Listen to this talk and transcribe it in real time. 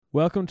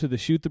Welcome to the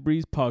Shoot the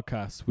Breeze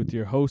podcast with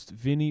your hosts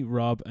Vinny,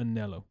 Rob and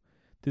Nello.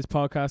 This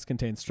podcast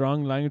contains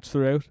strong language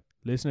throughout.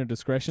 Listener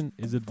discretion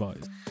is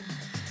advised.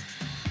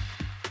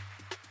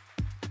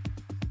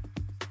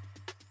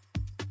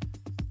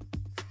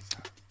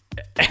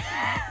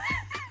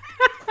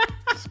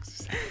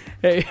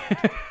 Hey,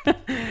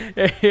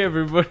 hey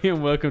everybody,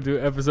 and welcome to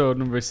episode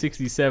number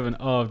 67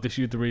 of the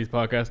Shoot the Breeze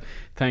podcast.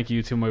 Thank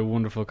you to my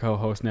wonderful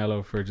co-host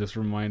Nello for just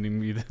reminding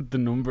me the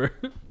number.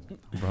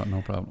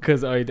 No problem.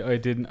 Because I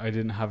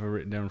didn't have it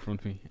written down in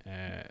front of me.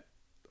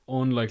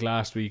 Unlike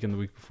last week and the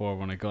week before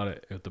when I got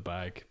it out the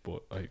bag,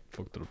 but I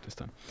fucked it up this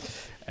time.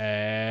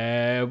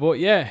 But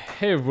yeah,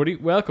 hey everybody,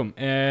 welcome.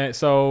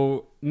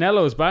 So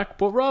Nello's back,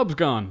 but Rob's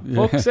gone.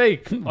 Yeah. Fuck's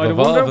sake! I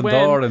wonder when.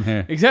 Door in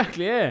here.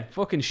 Exactly, yeah.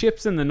 Fucking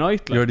ships in the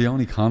night. Like. You're the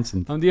only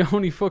constant. I'm the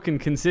only fucking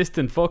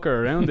consistent fucker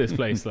around this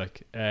place.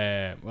 Like,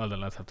 well, the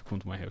lads have to come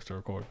to my house to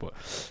record, but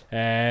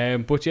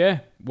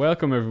yeah,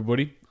 welcome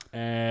everybody.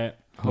 Hello.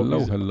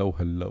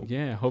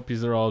 Yeah, hope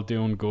yous are all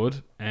doing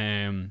good.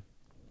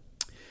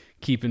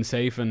 Keeping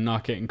safe and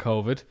not getting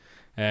COVID.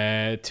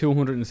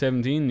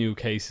 217 new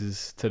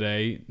cases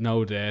today,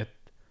 no death,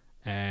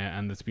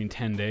 and it's been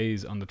 10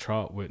 days on the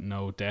trot with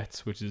no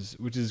deaths, which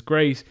is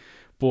great.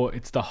 But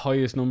it's the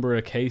highest number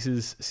of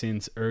cases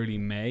since early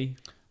May.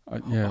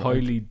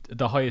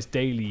 The highest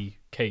daily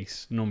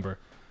case number.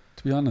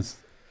 To be honest,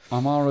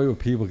 I'm alright with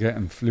people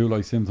getting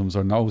flu-like symptoms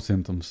or no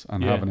symptoms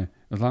and having it,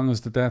 as long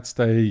as the deaths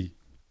stay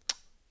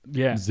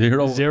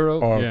zero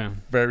or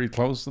very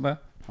close to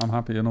that. I'm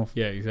happy enough.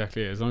 Yeah,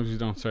 exactly. As long as you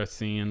don't start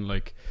seeing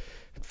like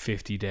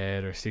 50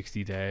 dead or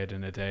 60 dead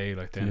in a day,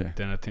 like then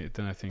I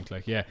think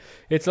like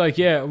it's like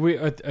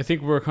I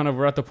think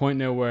we're at the point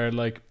now where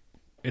like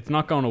it's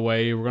not going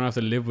away. We're gonna have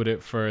to live with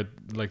it for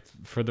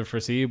the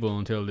foreseeable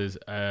until there's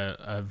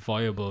a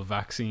viable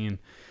vaccine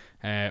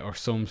or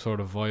some sort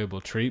of viable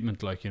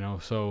treatment, like, you know.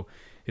 So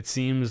it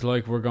seems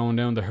like we're going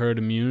down the herd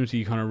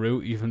immunity kind of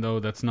route, even though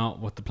that's not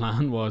what the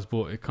plan was,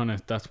 but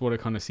that's what it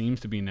kind of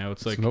seems to be now.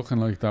 It's like looking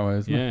like that way,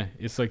 isn't it? Yeah,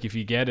 it's like if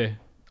you get it,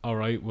 all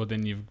right, well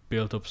then you've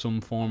built up some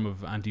form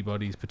of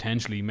antibodies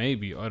potentially,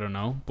 maybe, I don't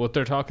know. But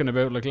they're talking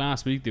about, like,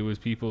 last week there was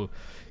people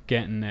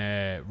getting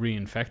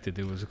reinfected.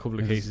 There was a couple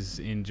of cases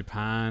in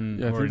Japan or in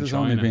China. I think there's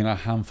only been a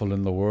handful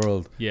in the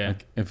world. Yeah.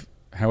 Like, if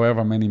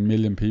however many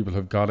million people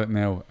have got it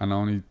now, and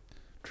only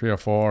 3 or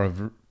 4 have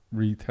been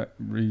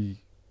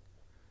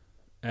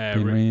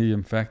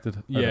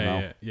reinfected.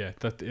 Yeah.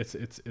 That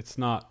it's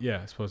not.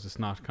 Yeah, I suppose it's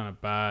not kind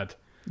of bad.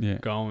 Yeah.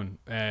 Going.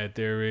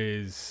 There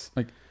is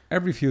like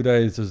every few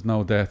days there's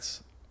no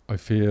deaths. I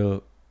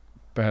feel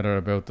better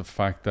about the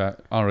fact that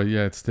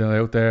it's still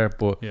out there,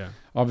 but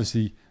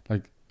obviously,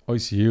 like,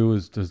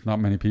 ICU there's not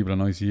many people in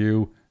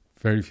ICU.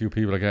 Very few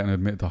people are getting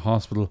admitted to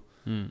hospital.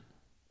 I'm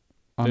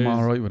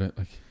alright with it.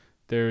 Like,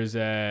 there's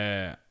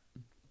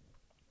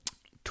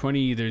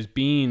there's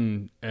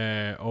been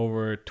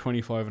over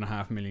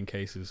 25.5 million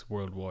cases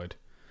worldwide,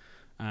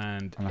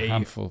 and a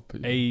handful,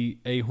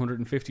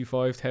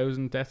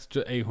 855,000 deaths,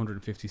 just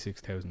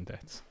 856,000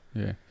 deaths.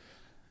 Yeah,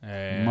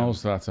 most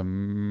of that's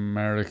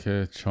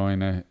America,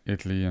 China,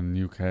 Italy,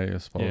 and UK. I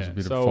suppose would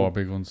be the 4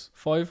 big ones.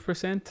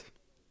 5%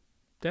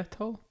 death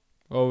toll.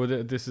 Oh,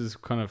 this is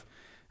kind of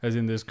as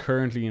in there's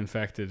currently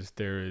infected.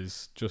 There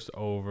is just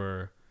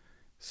over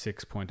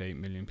 6.8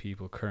 million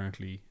people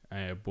currently,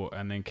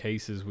 and then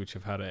cases which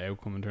have had an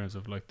outcome in terms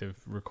of like they've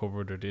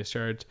recovered or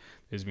discharged,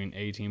 there's been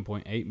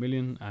 18.8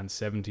 million, and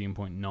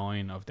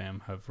 17.9 of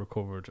them have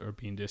recovered or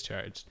been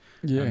discharged.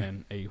 And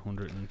then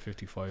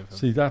 855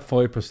 see, that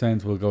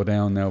 5% will go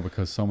down now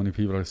because so many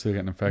people are still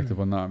getting infected,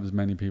 but not as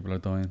many people are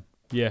dying.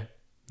 Yeah,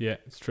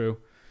 it's true.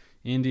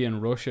 India and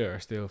Russia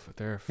are still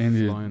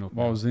flying up.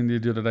 What was India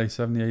the other day?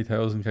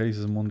 78,000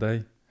 cases in one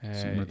day.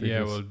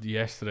 Well,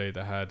 yesterday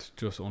they had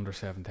just under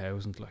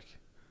 7,000. Like,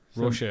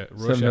 Russia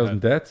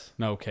 7,000 deaths?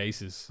 No,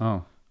 cases.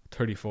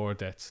 34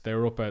 deaths. They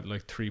were up at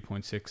like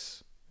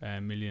 3.6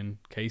 million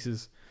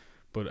cases,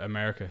 but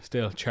America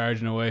still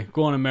charging away.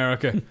 Go on,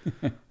 America,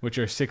 which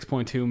are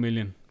 6.2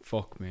 million.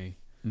 Fuck me.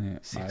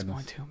 6.2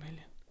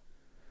 million.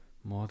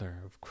 Mother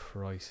of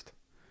Christ.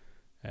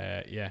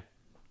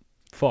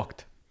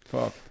 Fucked.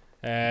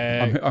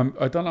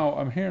 I don't know.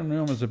 I'm hearing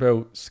rumours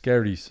about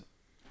scaries.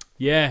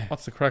 Yeah.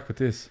 What's the crack with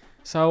this?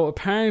 So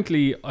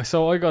apparently, I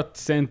got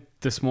sent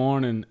this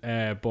morning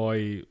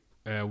by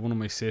one of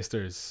my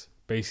sisters,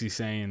 basically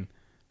saying,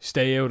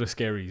 stay out of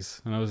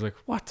scaries. And I was like,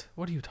 what?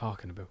 What are you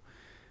talking about?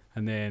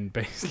 And then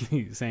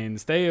basically saying,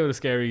 stay out of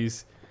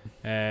scaries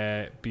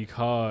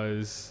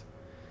because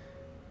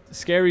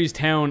Scaries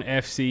Town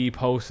FC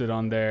posted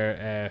on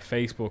their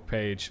Facebook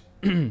page,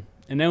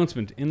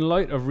 announcement, in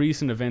light of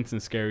recent events in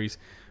Scaries,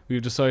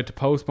 we've decided to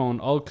postpone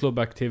all club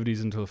activities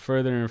until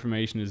further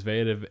information is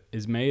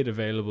made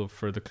available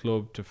for the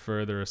club to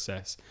further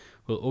assess.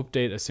 We'll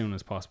update as soon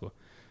as possible.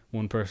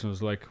 One person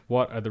was like,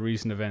 what are the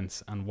recent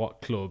events and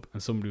what club?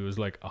 And somebody was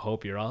like, I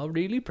hope you're all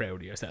really proud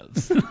of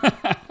yourselves.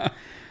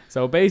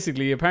 So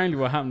basically, apparently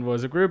what happened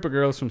was a group of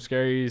girls from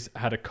Scaries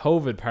had a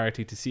COVID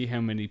party to see how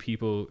many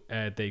people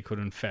they could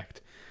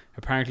infect.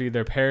 Apparently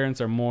their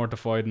parents are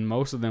mortified, and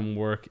most of them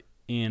work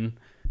in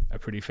a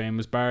pretty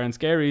famous bar in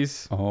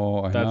Skerries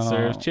that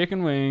serves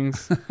chicken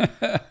wings.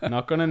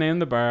 Not gonna name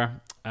the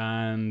bar.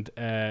 And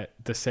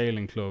the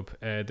sailing club.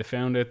 They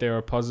found out they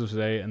were positive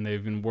today, and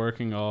they've been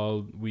working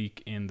all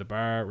week in the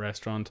bar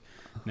restaurant.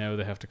 Now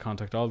they have to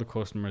contact all the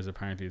customers.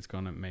 Apparently it's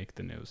gonna make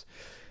the news.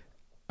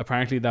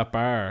 Apparently that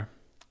bar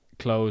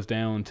closed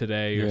down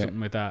today or something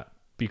like that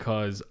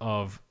because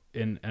of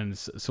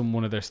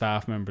one of their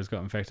staff members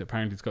got infected.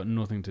 Apparently it's got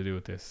nothing to do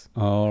with this.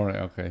 Oh, right,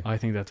 okay. I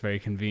think that's very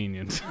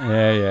convenient.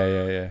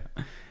 Yeah.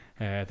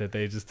 That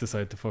they just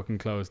decide to fucking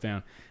close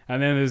down.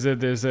 And then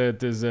there's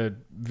a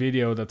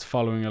video that's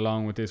following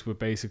along with this, with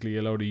basically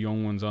a load of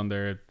young ones on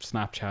their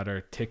Snapchat or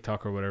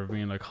TikTok or whatever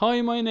being like,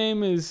 hi, my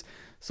name is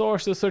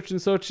source of such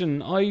and such,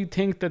 and I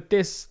think that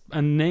this,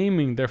 and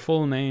naming their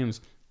full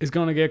names, is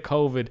gonna get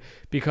COVID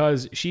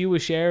because she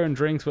was sharing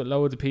drinks with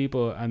loads of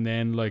people, and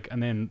then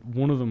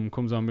one of them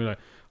comes on and be like,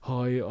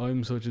 hi,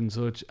 I'm such and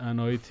such,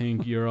 and I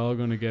think you're all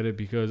gonna get it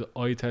because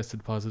I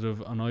tested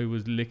positive and I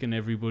was licking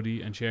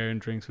everybody and sharing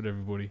drinks with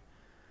everybody.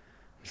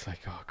 It's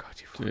like, oh God,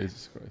 you fucking...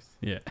 Jesus Christ.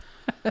 Yeah.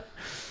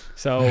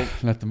 So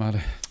let them at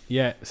it.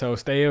 Yeah, so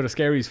stay out of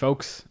Skerries,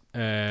 folks.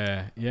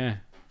 Yeah,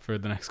 for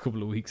the next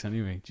couple of weeks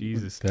anyway.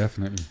 Jesus.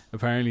 Definitely.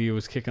 Apparently it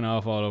was kicking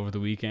off all over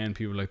the weekend.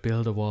 People were like,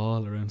 build a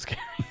wall around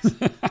Skerries.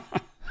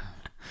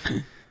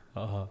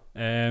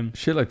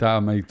 Shit like that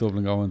will make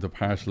Dublin go into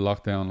partial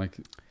lockdown. Like,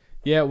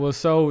 yeah, well,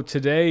 so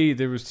today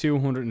there was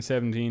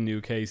 217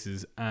 new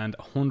cases, and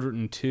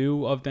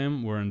 102 of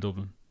them were in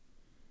Dublin.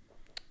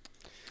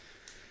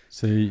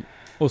 See,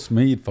 us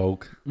Meath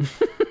folk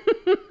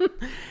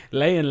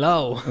laying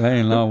low.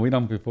 We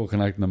don't be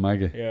fucking acting the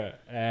maggot.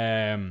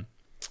 Yeah.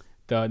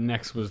 The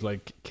next was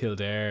like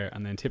Kildare,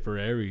 and then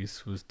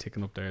Tipperary's was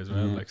ticking up there as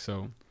well. Like,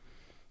 so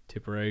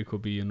Tipperary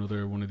could be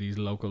another one of these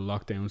local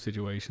lockdown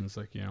situations,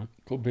 like, you know.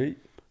 Could be.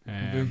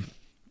 And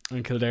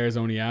Kildare's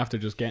only after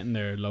just getting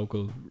their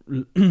local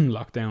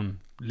lockdown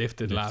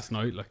lifted last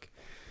night, like.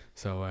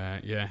 So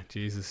yeah,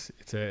 Jesus,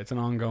 it's an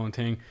ongoing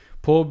thing.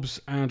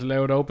 Pubs aren't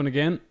allowed open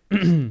again.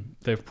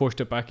 They've pushed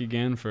it back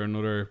again for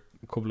another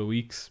couple of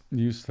weeks.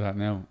 Used to that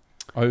now.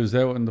 I was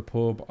out in the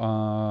pub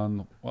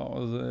on, what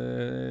was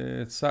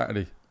it,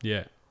 Saturday?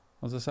 Yeah.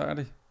 Was it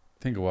Saturday?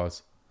 I think it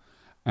was.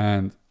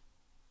 And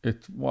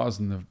it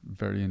wasn't a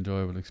very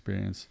enjoyable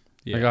experience.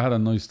 Yeah. Like, I had a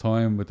nice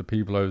time with the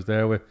people I was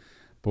there with,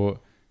 but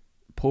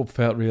pub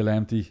felt real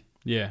empty.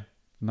 Yeah.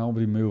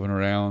 Nobody moving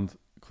around.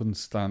 Couldn't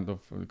stand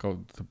up, go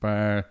to the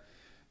bar.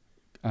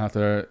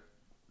 After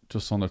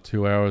just under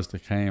 2 hours they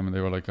came and they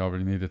were like, oh,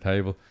 we need a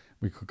table.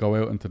 We could go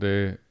out into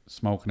the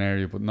smoking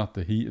area, but not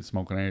the heated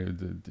smoking area,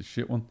 the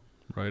shit one.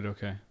 Right,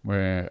 okay.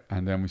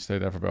 And then we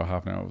stayed there for about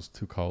half an hour. It was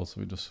too cold,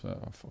 so we just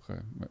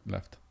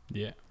left.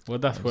 Yeah. Well,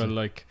 that's where,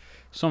 like,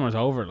 summer's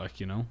over, like,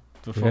 you know.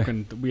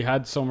 We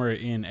had summer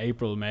in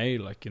April, May,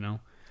 like, you know.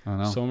 I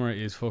know. Summer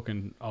is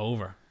fucking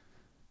over.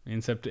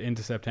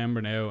 Into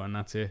September now, and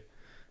that's it.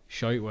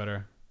 Shite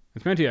weather.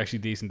 It's meant to be actually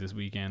decent this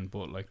weekend,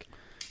 but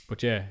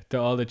yeah,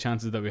 all the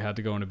chances that we had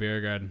to go in a beer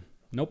garden,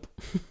 nope.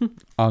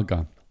 All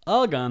gone.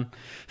 Sure,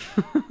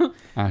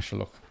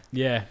 look.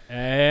 Yeah.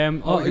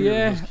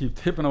 Yeah. Just keep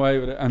tipping away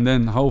with it, and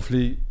then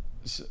hopefully,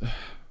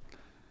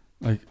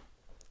 like,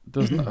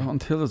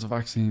 until there's a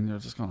vaccine, you're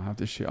just gonna have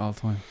this shit all the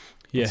time.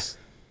 Yes.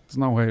 There's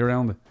no way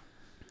around it.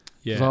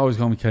 Yeah. There's always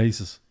gonna be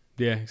cases.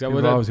 Yeah, exactly.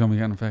 People always going to be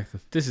getting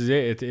infected. This is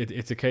it.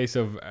 It's a case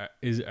of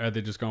are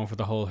they just going for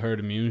the whole herd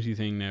immunity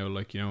thing now?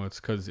 Like, you know, it's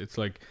because it's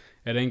like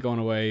it ain't going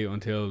away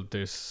until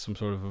there's some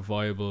sort of a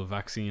viable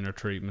vaccine or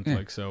treatment. Yeah.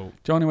 Like, so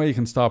the only way you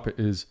can stop it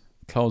is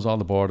close all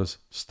the borders,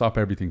 stop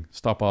everything,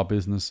 stop all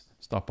business,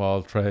 stop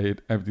all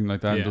trade, everything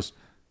like that, and just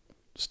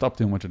stop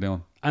doing what you're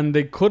doing. And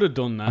they could have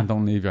done that, and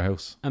don't leave your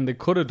house. And they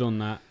could have done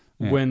that.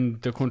 Yeah. When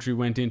the country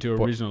went into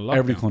original lockdown.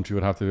 Every country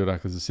would have to do that,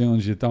 because as soon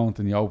as you don't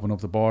and you open up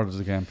the borders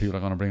again, people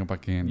are going to bring it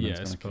back in. Yeah, and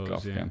it's going to kick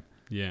off again.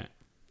 Yeah.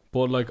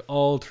 But like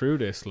all through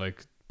this,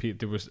 like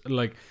there was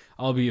like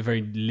albeit a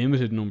very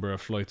limited number of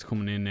flights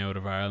coming in out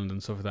of Ireland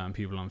and stuff like that, and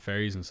people on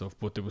ferries and stuff,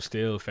 but there was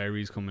still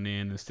ferries coming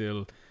in and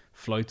still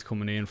flights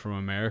coming in from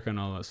America and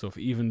all that stuff,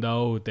 even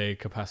though the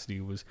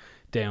capacity was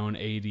down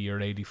 80 or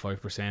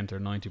 85% or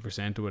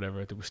 90% or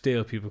whatever. There were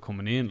still people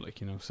coming in,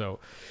 like, you know. So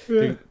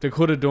they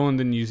could have done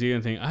the New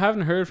Zealand thing. I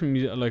haven't heard from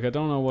like, I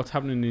don't know what's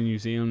happening in New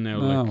Zealand now.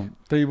 No, like,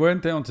 they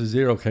went down to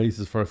 0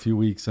 cases for a few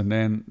weeks, and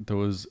then there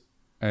was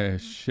a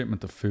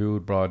shipment of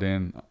food brought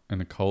in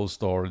a cold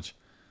storage,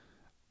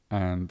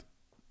 and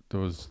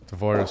the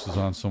virus was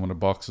on some of the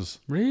boxes.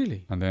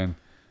 Really? And then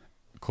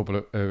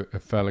a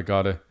fella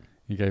got it.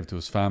 He gave it to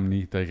his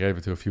family. They gave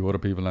it to a few other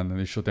people, and then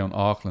they shut down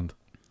Auckland.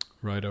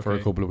 Right, okay. For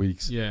a couple of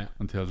weeks. Yeah.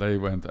 Until they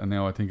went, and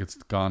now I think it's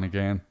gone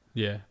again.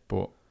 Yeah.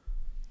 But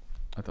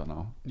I don't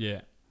know.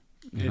 Yeah.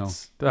 You know,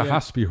 that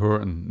has to be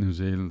hurting New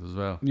Zealand as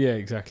well. Yeah,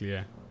 exactly.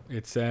 Yeah.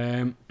 It's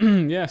yeah,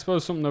 I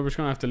suppose something that we're just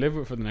gonna have to live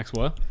with for the next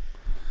while.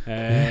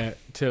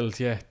 Till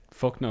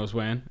fuck knows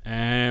when.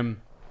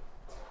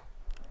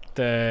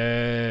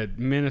 The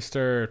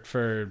Minister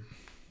for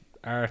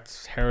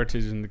Arts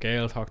Heritage and the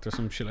Gaeltacht or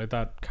some shit like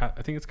that.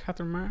 I think it's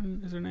Catherine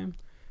Martin is her name.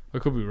 I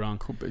could be wrong.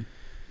 Could be.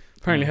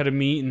 Apparently had a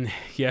meeting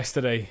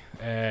yesterday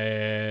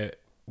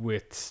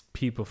with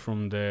people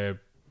from the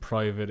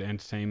private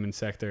entertainment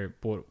sector,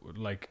 but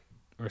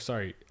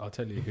I'll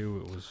tell you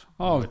who it was.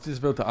 Oh, it's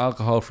about the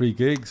alcohol-free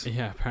gigs.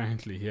 Yeah,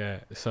 apparently,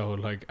 yeah. So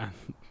like, and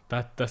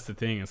that's the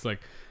thing. It's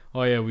like,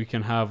 oh yeah,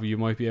 you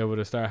might be able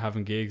to start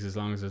having gigs as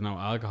long as there's no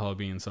alcohol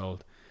being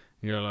sold.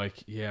 And you're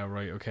like, yeah,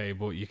 right, okay,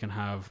 but you can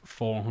have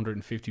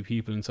 450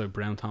 people inside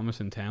Brown Thomas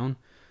in town,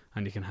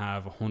 and you can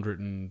have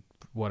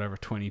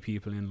 20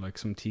 people in like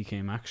some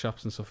TK Maxx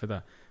shops and stuff like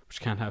that, but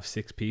you can't have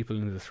 6 people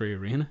in the 3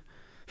 Arena.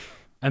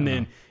 And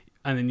then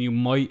you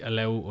might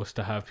allow us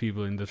to have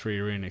people in the 3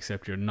 Arena,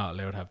 except you're not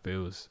allowed to have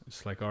booze.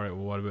 It's like, all right,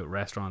 well, what about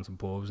restaurants and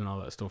pubs and all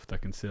that stuff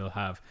that can still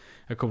have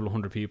a couple of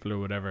hundred people or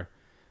whatever?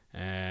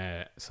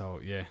 So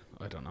yeah,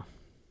 I don't know.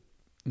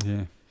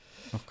 Yeah.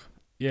 Fuck.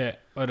 Yeah,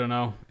 I don't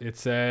know.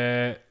 It's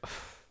yeah.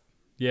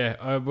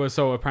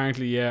 So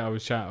apparently, yeah, I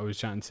was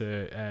chatting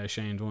to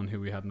Shane Dunn, who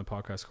we had in the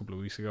podcast a couple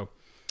of weeks ago,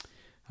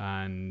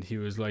 and he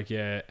was like,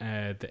 yeah,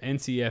 the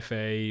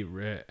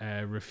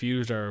NCFA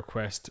refused our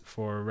request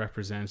for a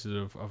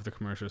representative of the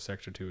commercial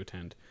sector to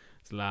attend.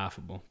 It's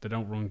laughable. They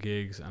don't run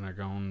gigs and are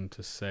going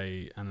to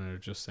say, and they're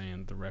just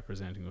saying they're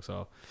representing us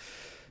all.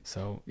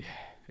 So yeah,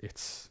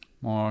 it's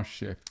more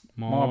shit,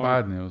 more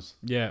bad news.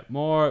 Yeah,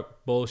 more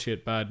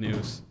bullshit, bad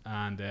news,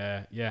 and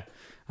yeah,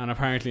 and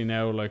apparently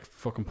now like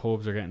fucking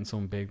pubs are getting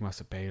some big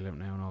massive bailout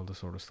now and all this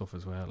sort of stuff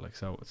as well. Like,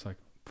 so it's like,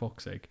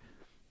 fuck's sake.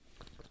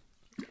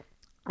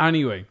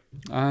 Anyway,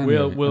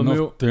 we'll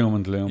move. Doom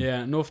and gloom.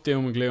 Yeah, enough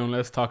doom and gloom.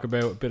 Let's talk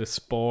about a bit of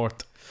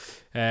sport.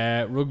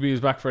 Rugby is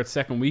back for its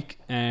second week,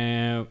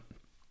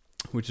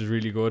 which is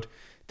really good.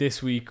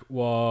 This week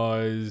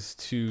was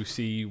to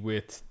see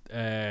with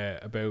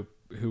about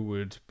who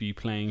would be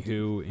playing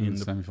who in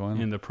the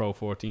semi-final, in the Pro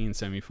 14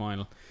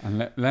 semi-final.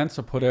 And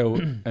Leinster put out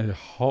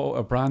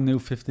a brand new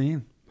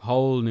 15.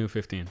 Whole new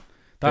 15.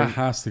 That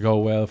has to go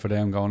well for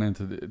them going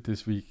into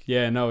this week.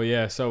 Yeah, no,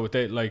 yeah. So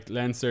they like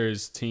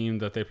Leinster's team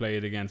that they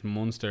played against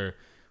Munster,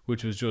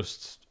 which was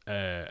just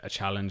a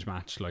challenge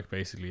match, like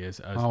basically as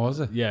was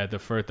it? Yeah,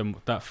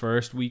 that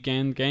first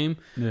weekend game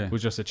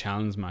was just a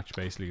challenge match.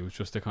 Basically, it was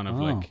just to kind of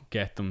like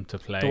get them to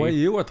play. The way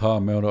you were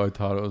talking about it, I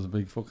thought it was a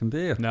big fucking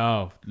deal.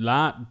 No,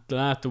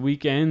 the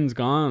weekend's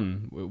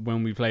gone.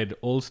 When we played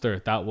Ulster,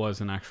 that was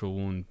an actual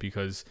one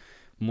because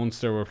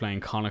Munster were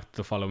playing Connacht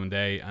the following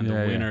day, and the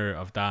winner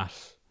of that,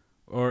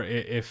 or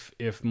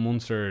if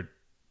Munster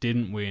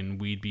didn't win,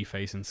 we'd be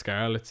facing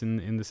Scarlets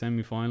in the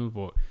semi-final,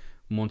 but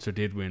Munster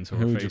did win, so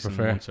we're facing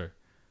Munster.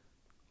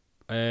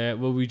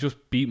 Well, we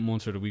just beat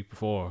Munster the week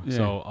before,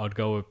 so I'd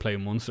go and play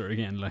Munster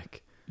again.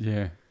 Like,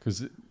 yeah,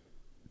 because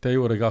they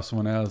would have got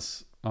someone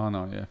else. Oh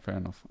no, yeah, fair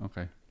enough.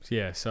 Okay.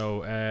 Yeah, so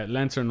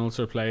Leinster and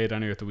Ulster played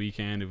anyway at the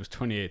weekend. It was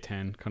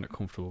 28-10, kind of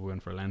comfortable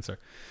win for Leinster.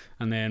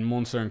 And then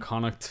Munster and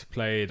Connacht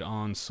played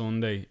on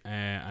Sunday,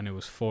 and it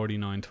was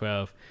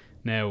 49-12.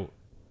 Now,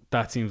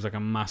 that seems like a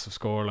massive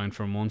scoreline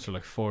for Munster,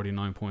 like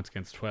 49 points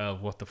against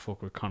 12. What the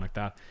fuck with Connacht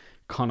that?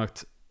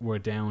 Connacht were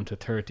down to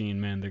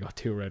 13 men. They got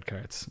 2 red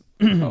cards.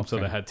 So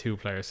they had 2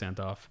 players sent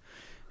off.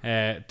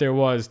 There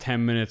was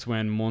 10 minutes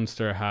when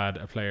Munster had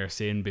a player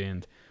sin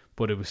binned,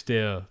 but it was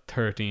still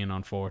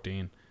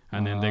 13-14.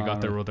 And then they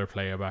got their other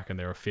player back and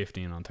they were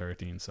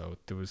 15-13. So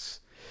there was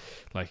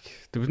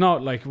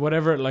not like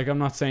whatever, like I'm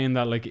not saying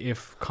that like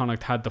if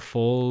Connacht had the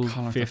full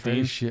Connacht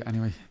 15 shit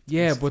anyway.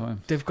 Yeah,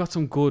 but they've got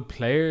some good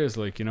players,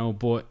 like, you know,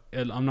 but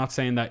I'm not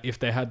saying that if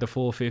they had the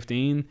full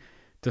 15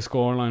 the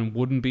scoreline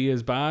wouldn't be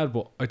as bad,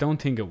 but I don't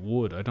think it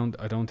would. I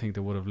don't think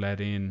they would have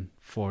let in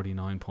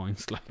 49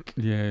 points, like.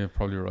 Yeah, you're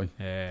probably right.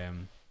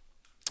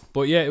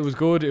 But yeah, it was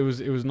good. It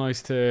was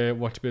nice to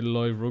watch a bit of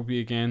live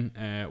rugby again.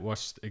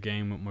 Watched a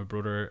game with my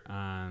brother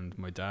and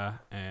my dad.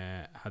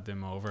 Had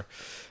them over,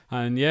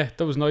 and yeah,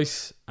 that was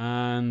nice.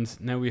 And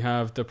now we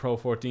have the Pro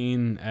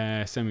 14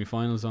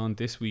 semi-finals on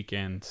this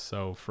weekend,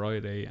 so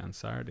Friday and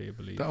Saturday, I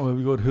believe. That will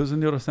be good. Who's in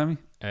the other semi?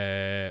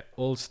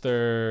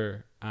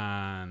 Ulster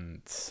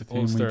and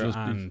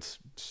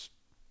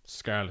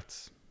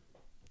Scarlets,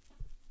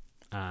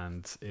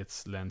 and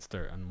it's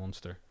Leinster and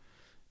Munster.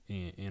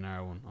 In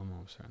our one, I'm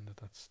almost certain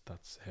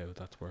that's how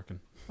that's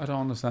working. I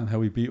don't understand how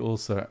we beat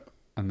Ulster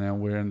and now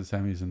we're in the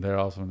semis and they're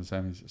also in the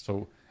semis.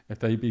 So if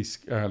they beat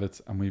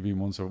Scarlets and we beat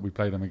Munster, we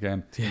play them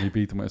again and we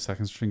beat them with a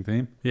second string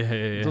team. Yeah.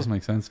 It doesn't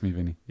make sense to me,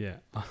 Vinny. Yeah,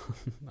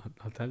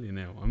 I'll tell you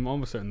now. I'm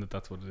almost certain that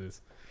that's what it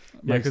is.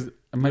 Because it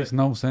makes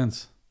no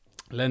sense.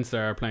 Leinster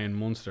are playing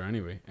Munster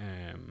anyway.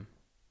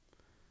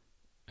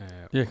 Yeah,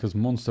 because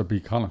Munster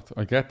beat Connacht.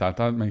 I get that.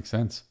 That makes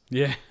sense.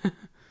 Yeah.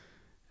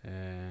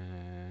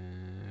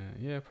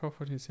 Yeah, Pro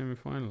 14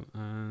 semi-final,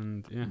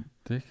 and yeah,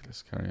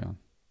 ridiculous. Carry on.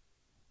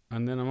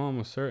 And then I'm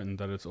almost certain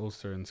that it's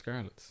Ulster and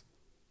Scarlets.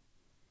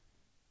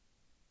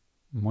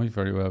 Might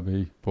very well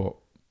be, but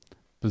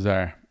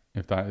bizarre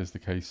if that is the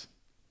case.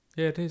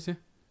 Yeah, it is. Yeah,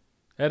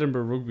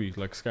 Edinburgh Rugby,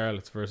 like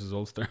Scarlets versus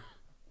Ulster,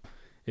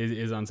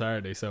 is on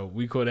Saturday, so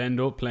we could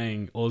end up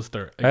playing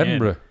Ulster again.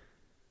 Edinburgh.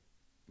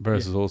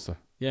 versus Ulster.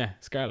 Yeah,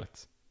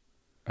 Scarlets.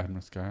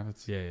 Edinburgh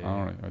Scarlets. Yeah.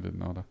 All right, I didn't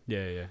know that.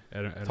 Yeah.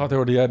 I thought they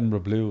were the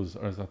Edinburgh Blues,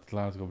 or is that the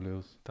Glasgow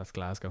Blues? That's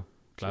Glasgow.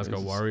 Glasgow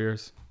Jesus.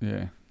 Warriors.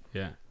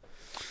 Yeah.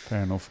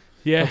 Fair enough.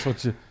 Yeah. That's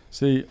what you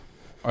see.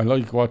 I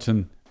like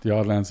watching the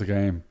odd Leinster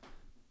game,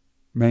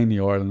 mainly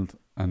Ireland,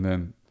 and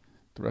then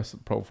the rest of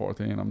the Pro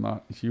 14. I'm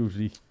not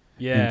hugely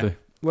into.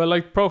 Well,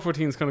 like Pro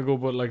 14 is kind of good,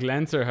 but like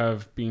Leinster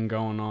have been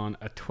going on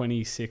a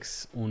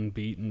 26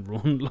 unbeaten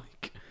run.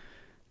 Like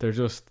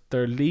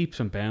they're leaps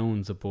and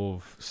bounds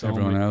above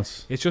Everyone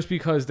else. It's just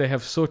because they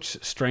have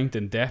such strength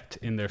and depth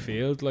in their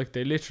field. Like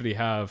they literally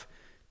have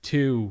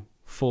 2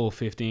 full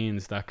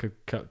 15s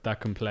that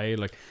can play.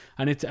 Like,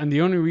 and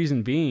the only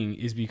reason being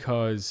is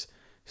because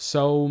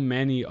so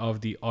many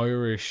of the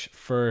Irish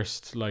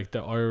first, like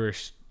the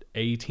Irish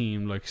A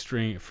team, like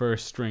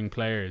first string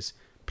players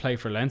play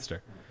for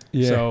Leinster.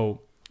 Yeah.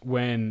 So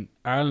when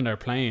Ireland are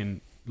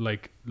playing,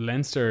 like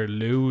Leinster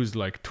lose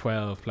like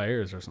 12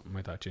 players or something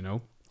like that, you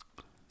know.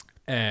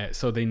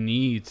 So they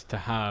need to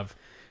have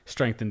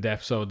strength and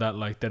depth so that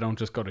like they don't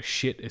just go to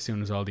shit as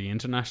soon as all the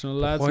international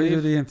lads Why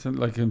leave. do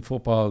like in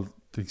football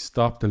they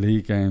stop the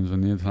league games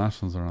when the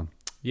internationals are on?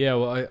 Yeah,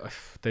 well,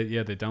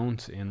 they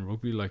don't in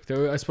rugby. Like,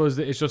 I suppose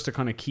it's just to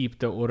kind of keep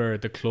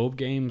the club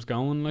games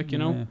going, like, you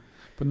know.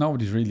 But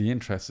nobody's really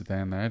interested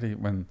down there, are they?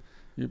 When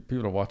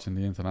people are watching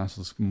the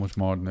internationals much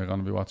more than they're going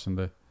to be watching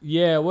the.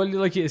 Yeah, well,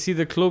 like you see,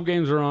 the club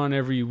games are on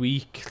every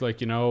week,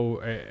 like, you know,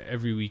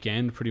 every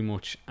weekend pretty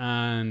much.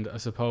 And I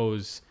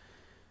suppose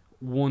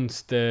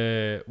once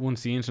the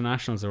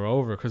internationals are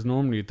over, because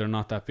normally they're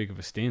not that big of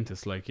a stint.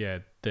 It's like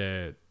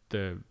the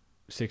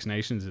Six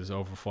Nations is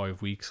over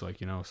 5 weeks,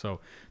 like, you know, so.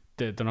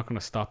 They're not going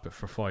to stop it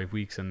for 5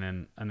 weeks and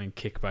then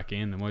kick back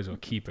in. They might as well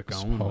keep it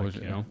going, suppose,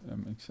 like, you know.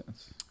 That makes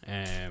sense.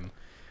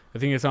 I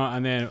think it's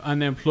on,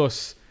 and then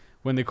plus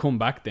when they come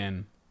back,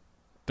 then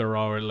they're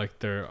already like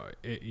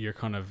you're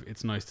kind of,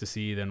 it's nice to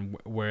see then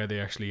where they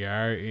actually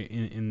are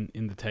in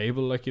the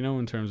table, like, you know,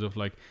 in terms of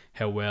like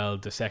how well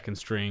the second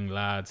string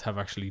lads have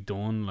actually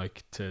done,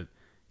 like to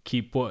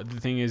keep. But the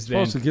thing is,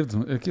 then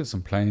it gives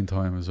them playing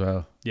time as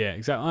well. Yeah,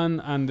 exactly,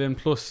 and then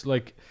plus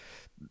like.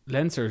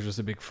 Leinster is just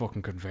a big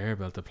fucking conveyor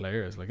belt of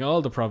players. Like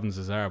all the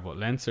provinces are, but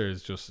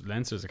Leinster's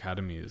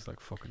academy is like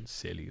fucking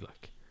silly.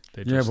 Like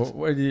but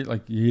where do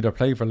you either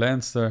play for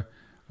Leinster,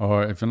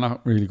 or if you're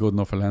not really good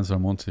enough for Leinster or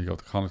Munster, you go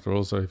to Connacht or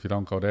Ulster. If you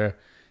don't go there,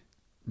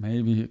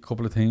 maybe a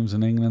couple of teams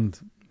in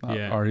England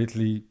or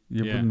Italy.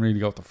 You wouldn't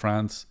really go to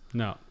France.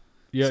 No,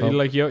 so,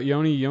 like you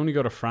only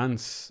go to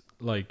France,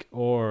 like,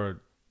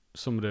 or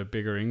some of the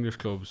bigger English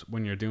clubs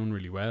when you're doing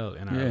really well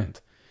in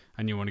Ireland,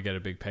 and you want to get a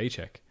big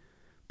paycheck.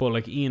 But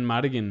like Ian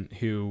Madigan,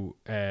 who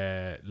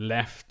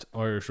left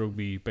Irish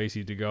rugby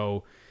basically to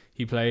go,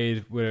 he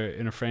played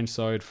in a French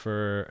side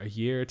for a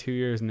year, 2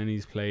 years, and then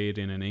he's played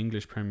in an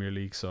English Premier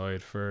League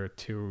side for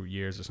 2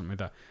 years or something like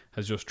that.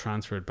 Has just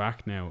transferred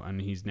back now, and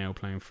he's now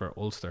playing for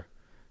Ulster.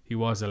 He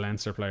was a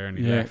Leinster player and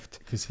he left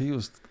because he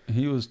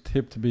was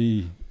tipped to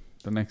be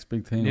the next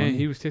big thing. Yeah,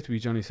 he was tipped to be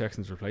Johnny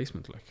Sexton's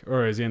replacement, like,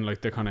 or as in like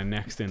the kind of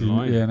next in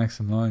line. Yeah, next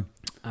in line.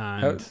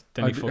 And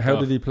then how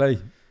did he play?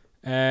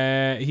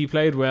 He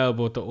played well,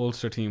 but the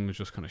Ulster team was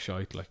just kind of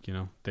shite, like, you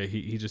know.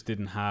 He just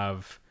didn't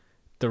have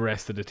the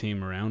rest of the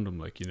team around him,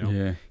 like, you know.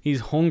 Yeah. He's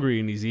hungry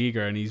and he's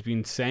eager, and he's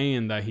been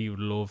saying that he would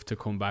love to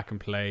come back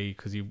and play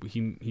because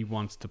he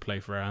wants to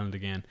play for Ireland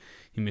again.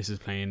 He misses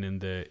playing in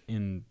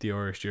the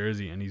Irish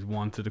jersey, and he's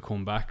wanted to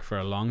come back for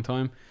a long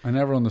time. I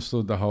never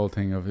understood the whole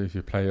thing of if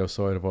you play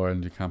outside of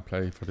Ireland, you can't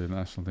play for the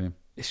national team.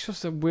 It's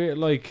just a weird,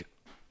 like,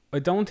 I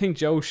don't think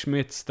Joe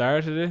Schmidt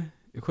started it.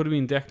 It could have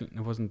been Declan. It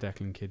wasn't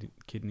Declan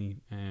Kidney.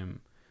 I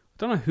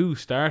don't know who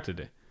started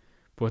it,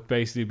 but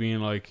basically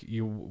being like,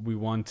 we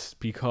want,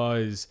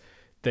 because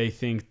they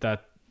think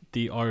that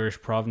the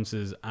Irish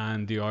provinces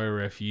and the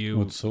IRFU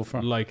would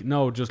suffer. Like,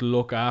 no, just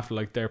look after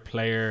like their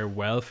player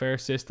welfare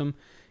system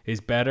is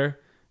better,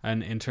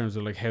 and in terms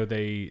of like how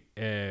they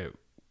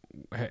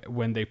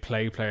when they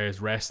play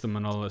players, rest them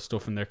and all that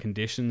stuff in their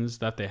conditions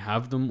that they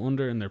have them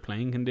under in their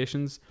playing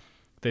conditions.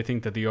 They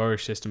think that the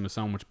Irish system is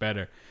so much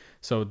better.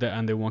 So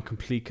and they want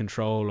complete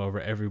control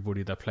over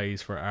everybody that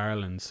plays for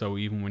Ireland. So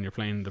even when you're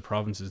playing in the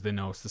provinces, they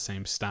know it's the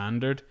same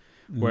standard.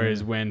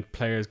 Whereas when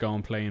players go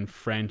and play in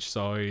French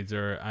sides,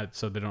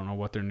 so they don't know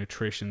what their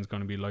nutrition's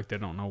going to be like, they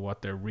don't know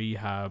what their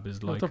rehab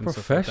is like. They're and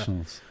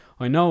professionals. Stuff like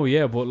that. I know,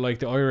 yeah, but like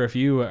the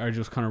IRFU are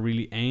just kind of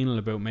really anal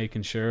about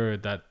making sure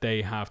that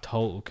they have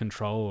total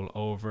control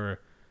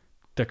over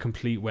the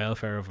complete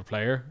welfare of a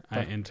player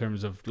in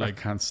terms of like.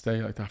 That can't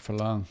stay like that for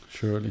long,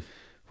 surely.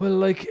 Well,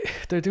 like,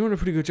 they're doing a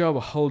pretty good job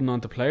of holding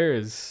on to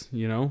players,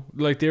 you know.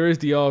 Like, there is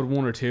the odd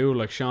one or two.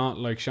 Like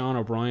Sean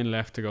O'Brien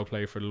left to go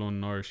play for the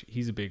London Irish.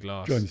 He's a big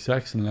loss. Johnny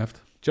Sexton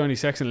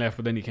left,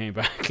 but then he came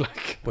back.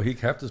 Like, but he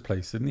kept his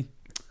place, didn't he?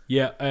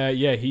 Yeah,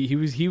 he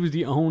was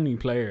the only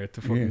player to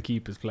fucking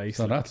keep his place.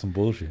 So that's some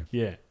bullshit.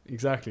 Yeah,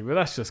 exactly. But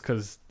that's just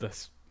because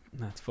that's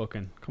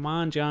fucking. Come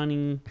on,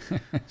 Johnny.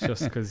 It's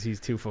just because he's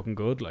too fucking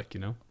good, like,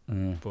 you know.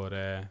 But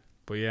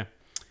yeah.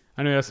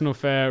 Anyway, that's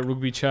enough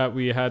rugby chat.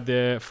 We had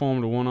the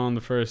Formula 1 on,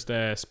 the first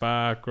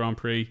Spa Grand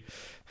Prix.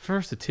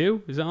 First of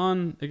two. Is it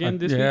on again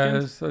this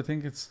weekend? Yeah, I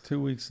think it's 2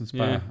 weeks in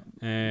Spa.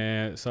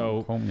 Yeah.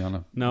 So quote me on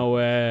it.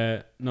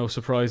 No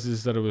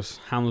surprises that it was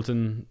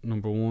Hamilton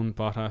number 1,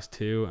 Bottas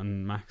 2,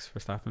 and Max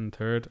Verstappen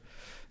 3rd.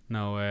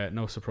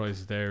 No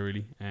surprises there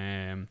really.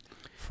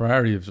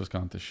 Ferrari have just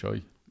gone to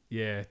shy.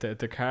 Yeah,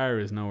 the car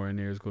is nowhere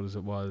near as good as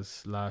it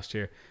was last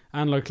year.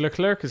 And like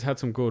Leclerc has had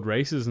some good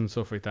races and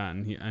stuff like that,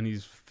 and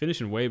he's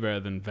finishing way better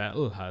than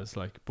Vettel has,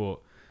 like,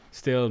 but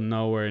still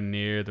nowhere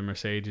near the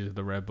Mercedes or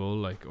the Red Bull,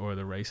 like, or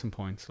the racing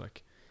points.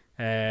 Like,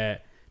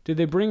 did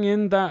they bring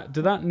in did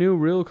that new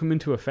rule come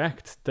into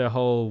effect? The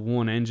whole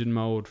one engine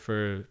mode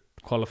for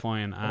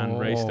qualifying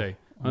and race day.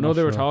 I know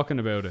they were talking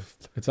about it.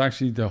 It's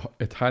actually the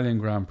Italian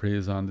Grand Prix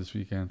is on this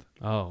weekend.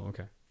 Oh,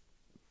 okay.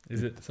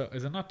 Is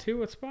it not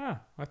 2 at Spa?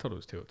 I thought it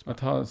was 2 at Spa. I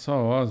thought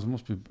so. It was. It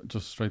must be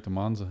just straight to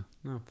Monza.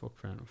 No, fuck,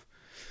 fair enough.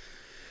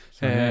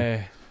 So,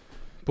 yeah.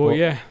 But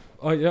yeah,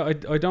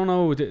 I don't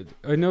know.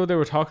 I know they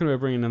were talking about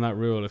bringing in that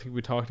rule. I think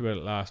we talked about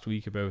it last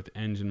week about the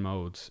engine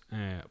modes.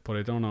 But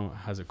I don't know,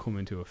 has it come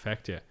into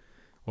effect yet,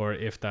 or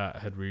if that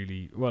had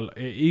really. Well,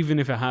 even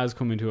if it has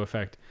come into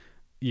effect,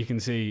 you can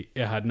see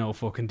it had no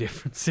fucking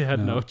difference. It had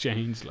no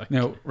change. Like,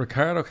 now,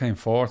 Ricciardo came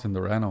fourth in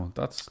the Renault.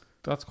 That's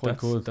quite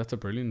good. That's a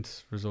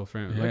brilliant result for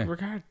him. Yeah.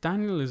 Like,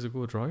 Daniel is a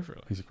good driver.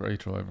 Like. He's a great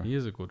driver. He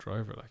is a good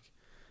driver. Like,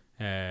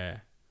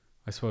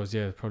 I suppose,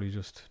 yeah, probably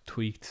just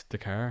tweaked the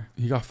car.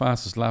 He got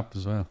fastest lap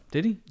as well.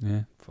 Did he?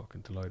 Yeah.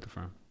 Fucking delighted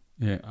for him.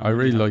 Yeah, I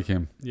really like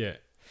him. Yeah.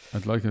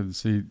 I'd like to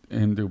see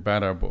him do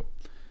better, but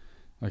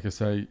like I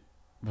say,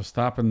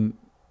 Verstappen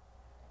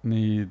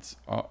needs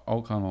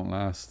Ocon won't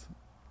last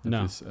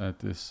at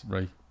this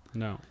rate.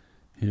 No.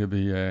 He'll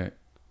be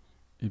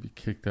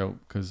kicked out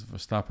because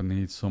Verstappen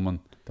needs someone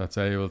that's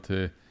able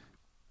to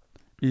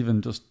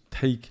even just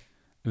take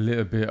a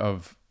little bit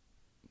of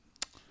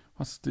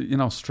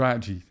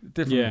strategy,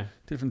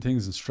 different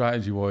things and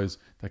strategy wise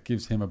that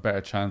gives him a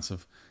better chance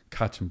of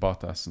catching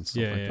Bottas and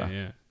stuff like that.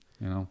 Yeah.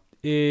 You know,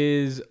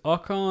 is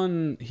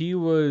Ocon?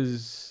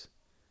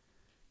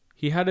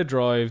 He had a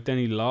drive, then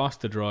he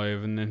lost a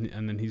drive, and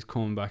then he's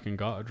come back and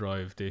got a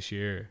drive this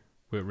year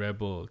with Red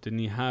Bull.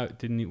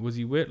 Was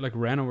he with like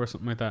Renault or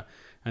something like that?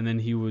 And then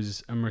he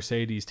was a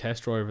Mercedes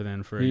test driver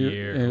then for a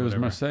year. It was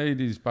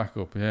Mercedes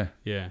backup, yeah.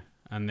 Yeah,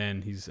 and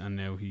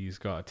now he's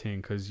got a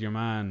thing because your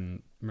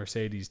man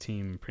Mercedes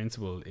team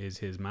principal is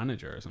his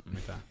manager or something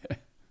like that.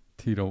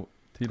 Tito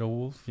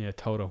Wolff. Yeah,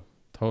 Toto.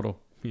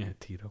 Yeah,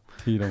 Tito.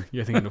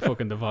 You're thinking of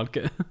fucking the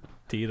vodka.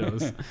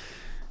 Tito's.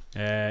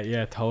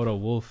 Yeah, Toto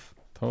Wolff.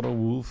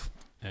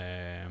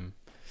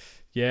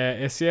 Yeah,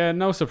 it's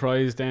no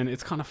surprise then.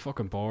 It's kind of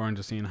fucking boring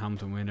just seeing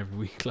Hamilton win every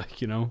week,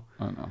 like, you know.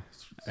 I know.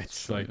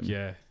 It's like,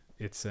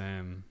 it's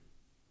I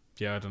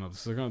don't know.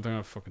 They're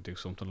gonna fucking do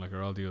something, like,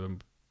 or all the other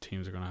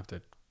teams are gonna have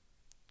to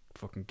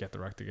fucking get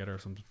their act together or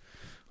something.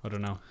 I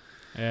don't know.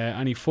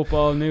 Any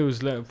football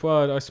news?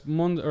 Liverpool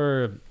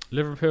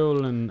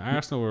and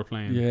Arsenal were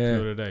playing the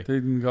other day. They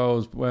didn't go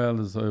as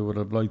well as I would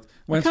have liked.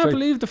 I can't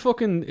believe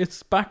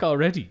it's back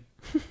already.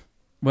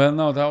 Well,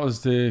 no, that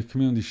was the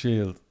Community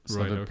Shield.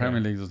 So the okay.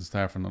 Premier League doesn't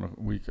start for another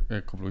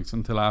couple of weeks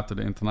until after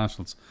the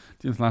internationals.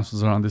 The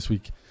internationals are on this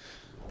week.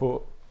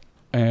 But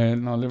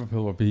no,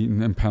 Liverpool were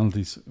beaten in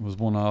penalties. It was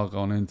 1-1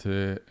 going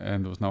into,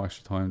 and there was no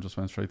extra time. Just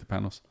went straight to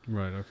penalties.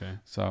 Right. Okay.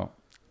 So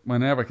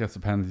whenever it gets to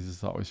penalties,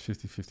 it's always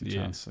 50-50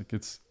 chance. Like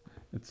it's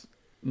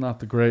not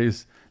the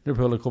greatest.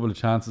 Liverpool had a couple of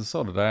chances.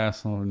 So did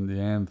Arsenal in the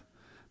end.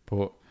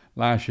 But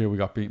last year we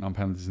got beaten on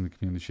penalties in the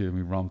Community Shield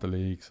and we romped the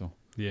league. So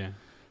yeah.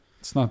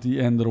 It's not the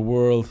end of the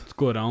world. It's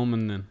good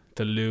omen then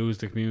to lose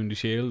the Community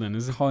Shield, then,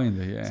 is it?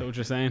 Kinda, yeah. Is that what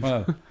you're saying?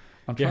 Well,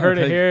 you heard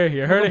it here.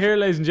 You heard it here,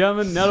 ladies and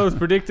gentlemen. Nello's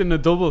predicting a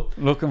double.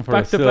 Looking for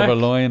a silver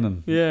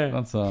lining. Yeah,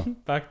 that's all.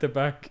 Back to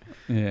back.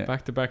 Yeah,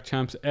 back to back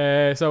champs.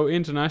 So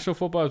international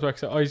football is back.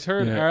 So I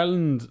heard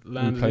Ireland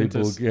landed into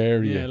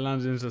Bulgaria. Yeah,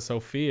 landed into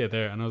Sofia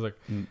there, and I was like,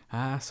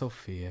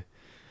 Sofia.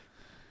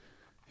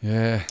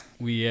 Yeah,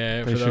 we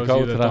they should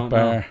go to that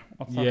bar. Know.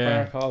 What's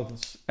that bar called?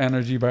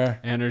 Energy bar.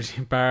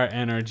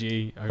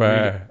 Energy.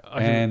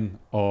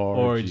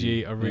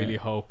 N-O-R-G. I really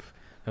hope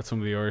that some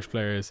of the Irish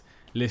players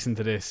listen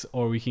to this,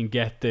 or we can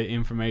get the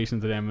information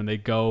to them when they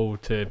go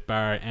to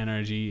Bar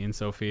Energy in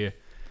Sofia.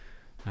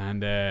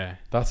 And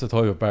that's the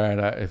type of bar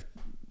that if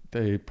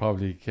they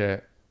probably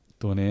get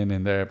done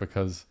in there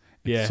because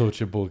it's such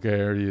a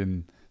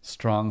Bulgarian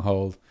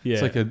stronghold. Yeah.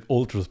 It's like an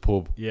ultras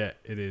pub. Yeah,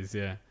 it is.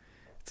 Yeah,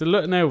 it's a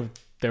lot now.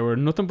 They were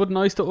nothing but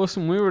nice to us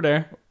when we were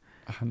there.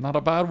 Not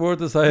a bad word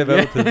to say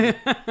about them.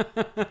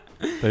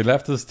 They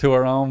left us to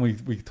our own. We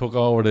took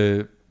over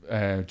the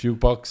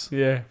jukebox.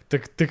 Yeah,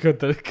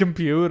 the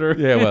computer.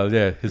 Yeah, well,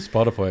 yeah, his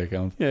Spotify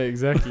account. Yeah,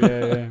 exactly.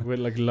 Yeah. With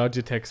like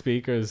Logitech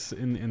speakers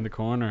in the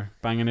corner,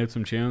 banging out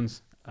some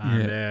tunes.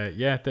 And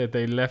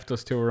they left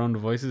us to our own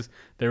devices.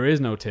 There is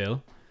no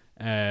till.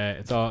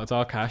 It's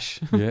all cash.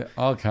 Yeah,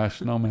 all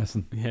cash, no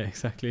messing. Yeah,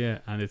 exactly. Yeah,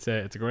 and it's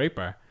a great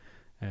bar.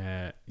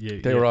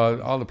 They were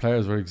all the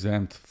players were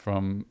exempt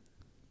from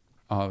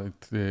all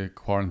the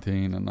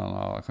quarantine and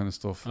all that kind of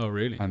stuff. Oh,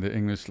 really? And the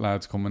English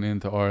lads coming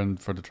into Ireland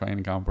for the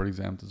training camp are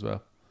exempt as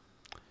well.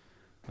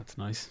 That's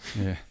nice.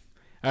 Yeah.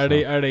 Are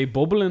they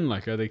bubbling?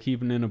 Like, are they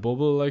keeping in a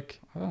bubble?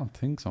 Like, I don't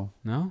think so.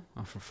 No?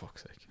 Oh, for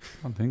fuck's sake!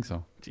 I don't think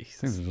so. Jesus.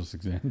 I think they're just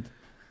exempt.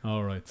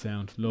 All right,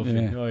 sound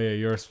lovely. Yeah. Oh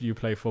yeah, you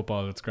play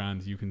football. It's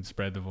grand. You can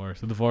spread the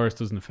virus. So the virus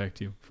doesn't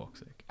affect you. Fuck's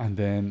sake. And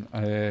then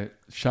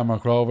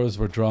Shamrock Rovers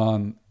were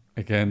drawn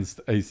against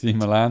AC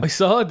Milan. I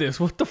saw this.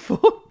 What the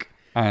fuck?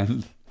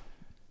 And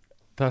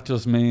that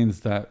just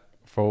means that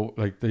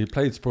they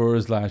played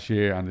Spurs last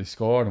year and they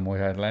scored in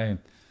Whitehead Lane,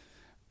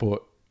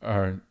 but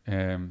I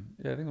think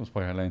it was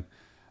Whitehead Lane.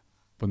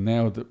 But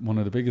now one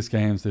of the biggest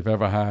games they've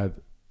ever had,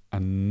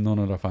 and none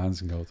of their fans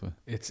can go to it.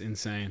 It's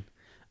insane.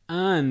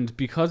 And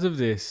because of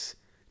this,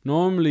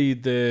 normally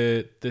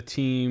the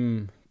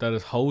team that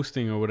is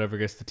hosting or whatever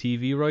gets the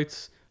TV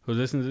rights. Who's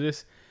listening to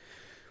this?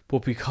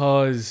 But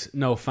because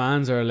no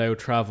fans are allowed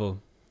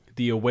travel,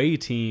 the away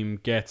team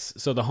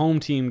the home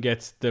team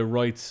gets the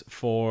rights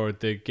for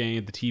the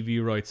game, the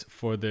TV rights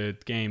for the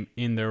game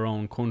in their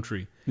own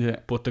country. Yeah.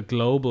 But the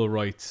global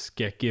rights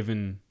get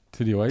given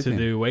to the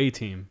away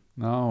team.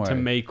 No way. To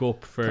make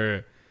up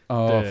for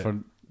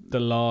the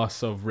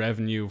loss of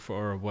revenue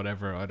for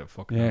whatever. I don't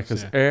fucking know.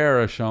 Because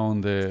Air are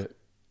showing the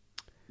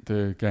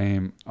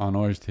game on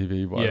Irish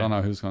TV, but I don't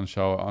know who's going to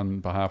show it on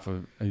behalf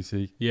of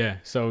AC. Yeah,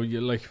 so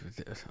you like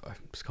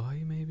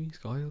Sky, maybe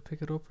Sky will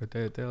pick it up, or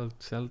they'll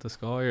sell it to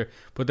Sky,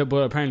 but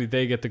apparently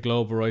they get the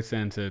global rights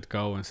then to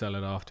go and sell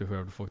it off to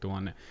whoever the fuck they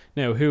want it.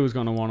 Now, who's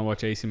going to want to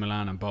watch AC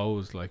Milan and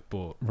Bows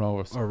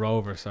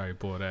Rovers? Sorry,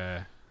 but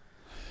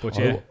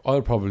yeah,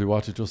 I'll probably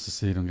watch it just to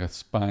see them get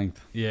spanked.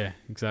 Yeah,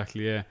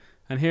 exactly. Yeah.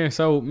 And here,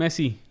 so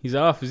Messi, he's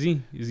off, is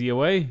he? Is he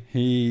away?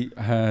 He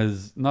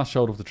has not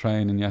showed up to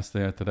training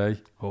yesterday or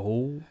today.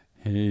 Oh,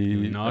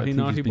 he's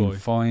been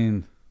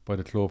fined by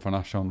the club for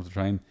not showing up to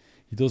train.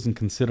 He doesn't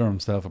consider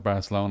himself a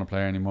Barcelona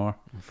player anymore.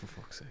 Oh, for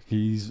fuck's sake.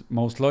 He's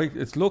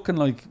it's looking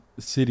like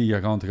City are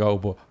going to go,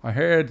 but I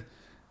heard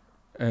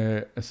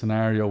a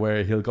scenario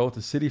where he'll go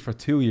to City for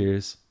 2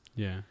 years.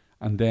 Yeah.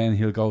 And then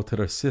he'll go to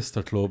their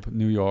sister club,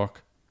 New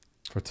York,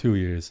 for 2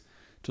 years,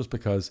 just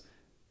because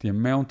the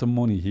amount of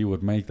money he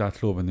would make that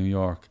club in New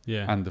York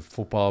and the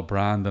football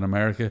brand in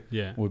America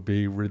would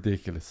be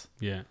ridiculous.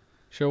 Yeah.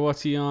 Sure,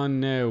 what's he on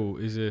now?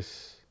 Is it...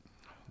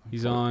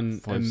 He's on...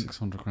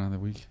 600 grand a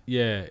week.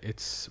 Yeah,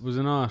 it's... Was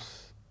it not...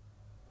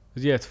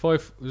 Yeah, it's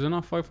 5... Was it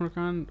not 500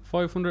 grand?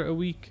 500 a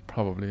week?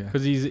 Probably, yeah.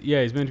 Because he's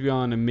meant to be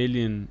on a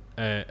million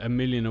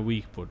a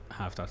week, but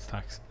half that's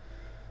tax.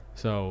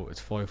 So it's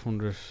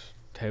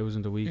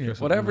 500,000 a week or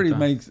something. Whatever he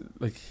makes,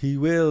 like, he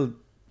will...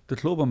 The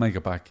club will make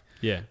it back.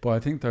 Yeah. But I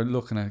think they're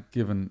looking at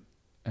giving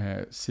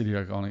City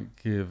are going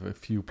to give a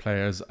few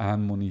players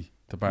and money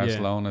to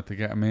Barcelona to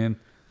get them in.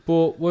 But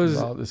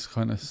all this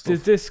kind of stuff.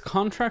 Did this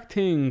contract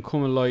thing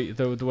come alight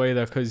the way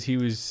that, because he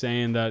was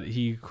saying that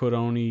he could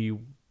only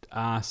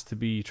ask to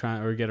be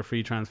or get a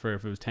free transfer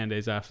if it was 10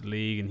 days after the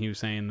league, and he was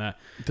saying that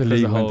the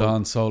league went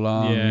on so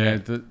long.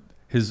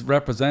 His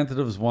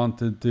representatives want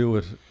to do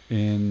it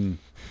in...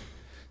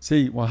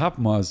 See, what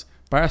happened was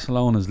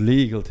Barcelona's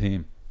legal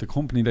team, the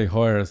company they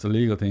hire as the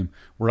legal team,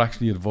 were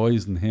actually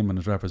advising him and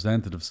his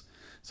representatives.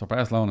 So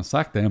Barcelona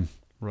sacked them.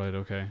 Right,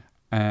 okay.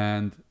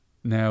 And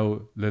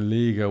now La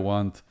Liga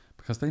want,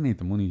 because they need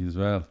the money as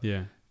well.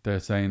 Yeah. They're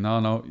saying,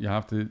 no, you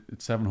have to,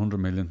 it's 700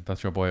 million.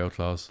 That's your buyout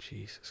clause.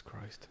 Jesus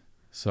Christ.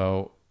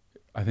 So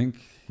I think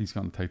he's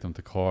going to take them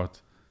to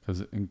court,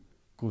 because in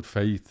good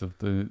faith of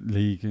the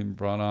league and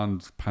brought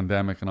on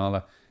pandemic and all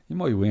that, he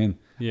might win.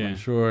 Yeah. I'm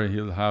sure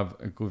he'll have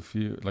a good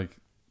few, like,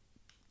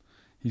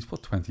 he's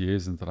put 20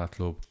 years into that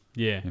club.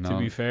 Yeah, to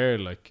be fair,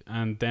 like,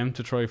 and them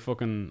to try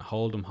fucking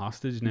hold him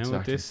hostage now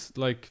with this,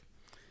 like,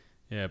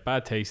 yeah,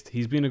 bad taste.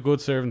 He's been a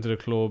good servant to the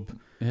club.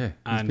 Yeah,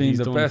 and he's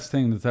been the best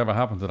thing that's ever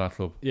happened to that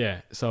club.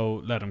 Yeah,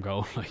 so let him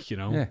go, like, you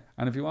know. Yeah,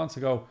 and if he wants to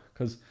go,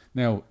 because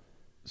now,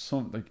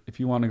 if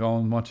you want to go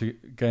and watch a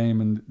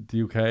game in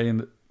the UK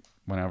and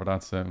whenever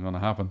that's going to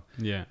happen,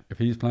 yeah, if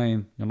he's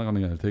playing, you're not going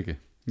to get a ticket.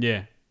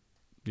 Yeah,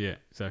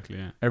 exactly.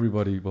 Yeah,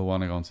 everybody will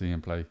want to go and see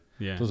him play.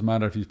 Yeah, doesn't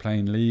matter if he's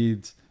playing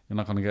Leeds. You're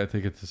not going to get a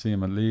ticket to see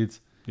him at Leeds.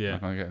 Yeah, you're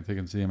not going to get a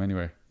ticket to see him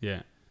anywhere.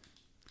 Yeah,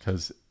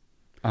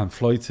 and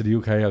flights to the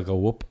UK will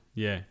go up.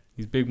 Yeah,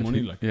 he's big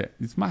money.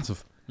 It's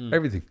massive.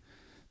 Everything.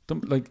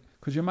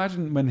 Could you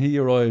imagine when he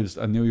arrives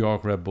at New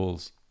York Red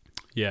Bulls?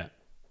 Yeah,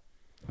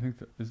 I think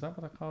is that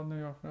what I call New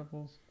York Red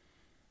Bulls?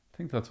 I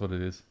think that's what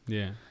it is.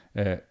 Yeah.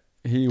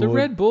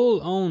 Red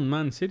Bull own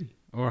Man City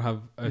or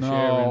have a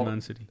share in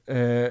Man City.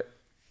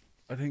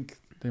 I think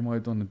they might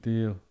have done a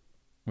deal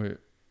with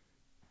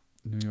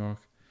New York,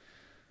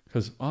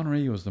 because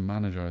Henry was the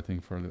manager, I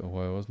think, for a little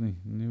while, wasn't he?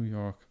 New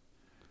York.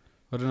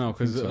 I don't know,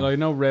 because I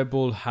know Red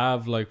Bull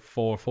have like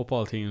 4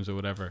 football teams or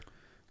whatever,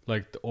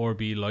 like the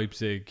RB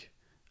Leipzig,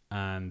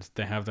 and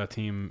they have that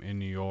team in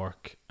New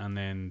York, and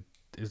then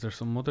is there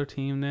some other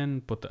team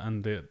then? But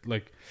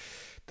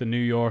the New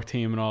York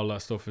team and all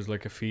that stuff is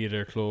like a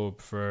feeder club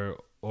for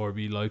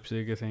RB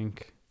Leipzig, I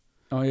think.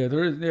 Oh yeah,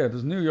 there is. Yeah,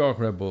 there's New York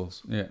Red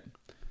Bulls. Yeah,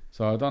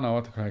 So I don't know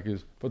what the crack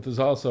is. But there's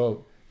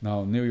also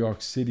now New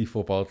York City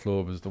Football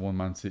Club is the one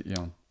Man City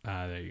on.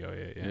 Ah, there you go.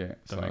 Yeah. That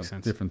so makes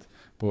sense. Different,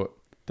 but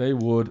they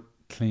would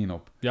clean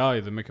up. Yeah,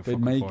 they'd make a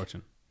fucking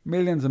fortune.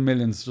 Millions and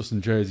millions just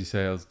in jersey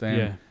sales,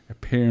 then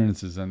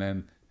appearances, and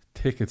then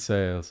ticket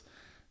sales.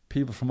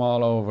 People from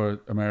all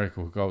over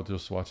America would go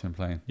just watch him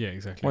playing. Yeah,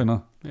 exactly. Why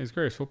not? Yeah, he's a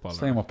great footballer.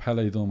 Same what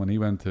Pele done when he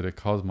went to the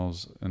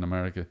Cosmos in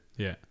America.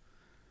 Yeah.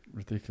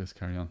 Ridiculous,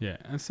 carry on. Yeah,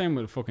 and same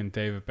with fucking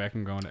David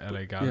Beckham going to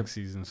LA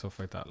Galaxies and stuff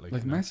like that. Like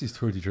Messi's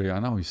 33. I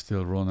know he's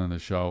still running the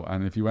show,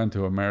 and if he went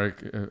to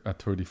America at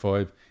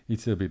 35, he'd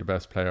still be the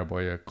best player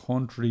by a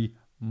country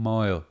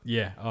mile.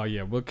 Yeah. Oh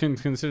yeah. Well,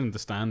 considering the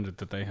standard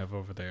that they have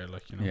over there,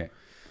 like, you know. Yeah.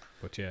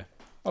 But yeah.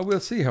 Oh, we'll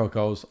see how it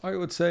goes.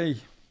 I'd say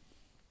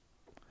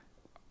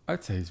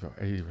he's about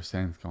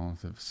 80% going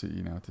to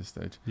City now at this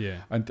stage.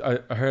 Yeah. And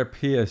I heard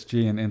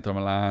PSG and Inter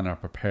Milan are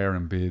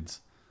preparing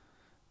bids,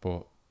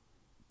 but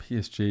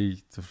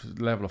PSG,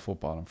 the level of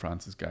football in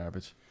France is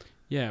garbage.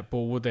 Yeah, but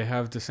would they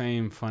have the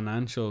same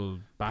financial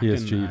backing?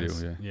 PSG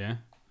do, yeah. Yeah.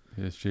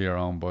 PSG are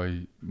owned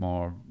by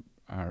more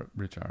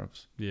rich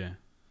Arabs. Yeah.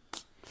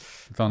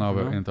 I don't know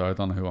about Inter. I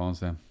don't know who owns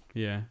them.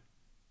 Yeah.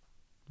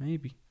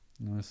 Maybe.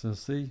 We shall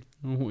see.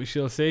 We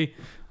shall see.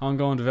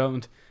 Ongoing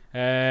development.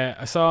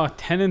 I saw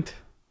Tenet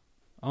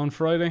on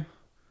Friday.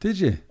 Did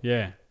you?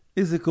 Yeah.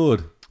 Is it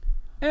good?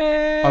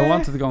 I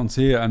wanted to go and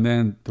see it, and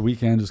then the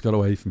weekend just got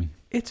away from me.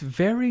 It's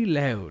very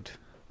loud.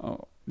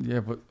 Oh, yeah,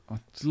 but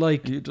it's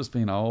like you're just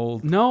being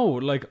old. No,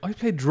 like I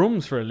play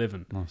drums for a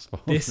living. I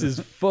suppose. This is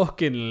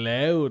fucking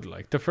loud.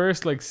 Like the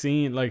first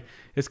scene, like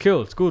it's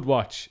cool. It's good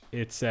watch.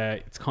 It's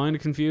kind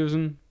of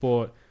confusing,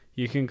 but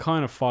you can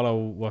kind of follow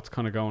what's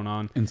kind of going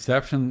on.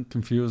 Inception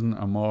confusing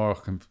or more?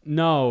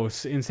 No,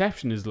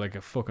 Inception is like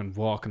a fucking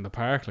walk in the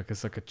park. Like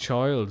it's like a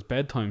child's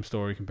bedtime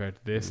story compared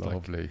to this.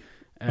 Lovely.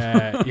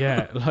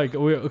 Yeah, like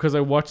because I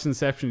watched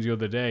Inception the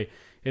other day.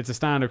 It's a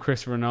standard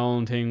Christopher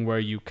Nolan thing where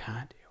you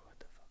can't hear what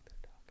the fuck they're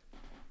talking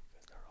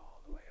because they're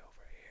all the way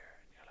over here,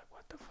 and you're like,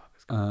 what the fuck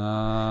is going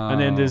on?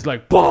 And then there's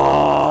like,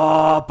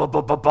 bah, bah,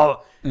 bah, bah,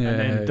 bah. And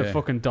then the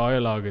fucking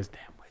dialogue is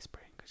them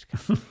whispering because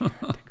you can't hear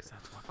it, because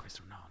that's what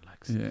Christopher Nolan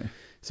likes. Yeah.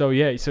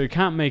 So you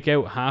can't make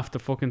out half the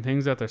fucking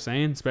things that they're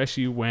saying,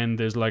 especially when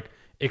there's like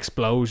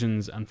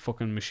explosions and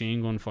fucking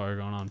machine gun fire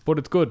going on. But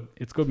it's good.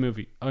 It's a good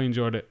movie. I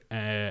enjoyed it.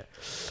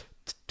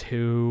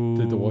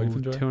 Did the wife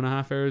enjoy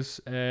 2.5 hours.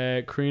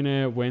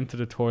 Karina went to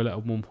the toilet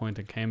at one point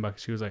and came back.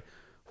 She was like,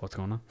 what's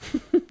going on?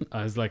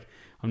 I was like,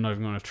 I'm not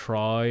even going to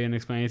try and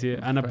explain it to you.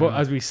 And but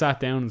as we sat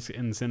down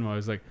in the cinema, I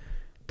was like,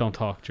 don't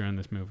talk during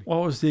this movie.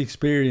 What was the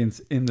experience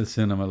in the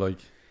cinema like?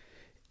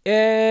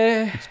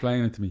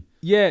 Explain it to me.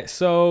 Yeah,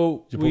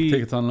 so did you book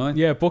tickets online?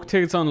 Yeah, book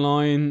tickets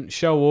online.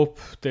 Show up.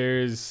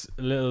 There's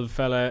a little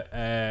fella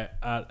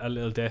at a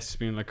little desk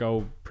being like,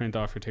 "Oh, print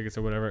off your tickets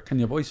or whatever." Can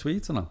you buy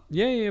sweets or not?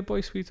 Yeah,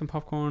 buy sweets and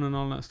popcorn and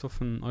all that stuff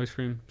and ice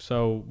cream.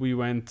 So we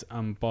went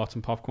and bought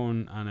some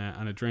popcorn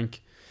and a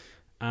drink,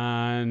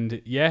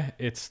 and yeah,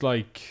 it's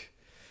like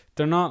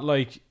they're not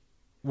like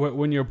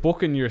when you're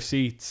booking your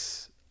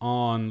seats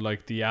on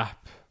like the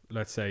app.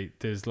 Let's say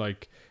there's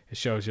like it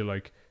shows you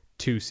like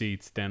 2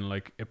 seats, then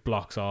like it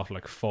blocks off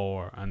like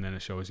 4, and then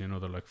it shows you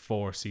another like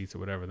 4 seats or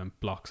whatever, then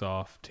blocks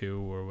off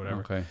 2 or whatever.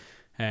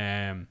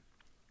 Okay.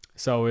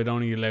 So it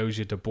only allows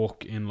you to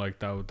book in like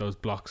those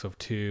blocks of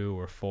 2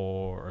 or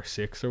 4 or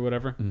 6 or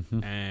whatever.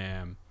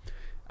 Mm-hmm.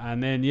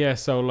 And then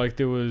so like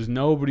there was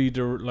nobody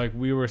like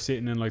we were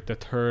sitting in like the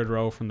 3rd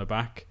row from the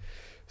back,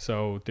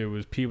 so there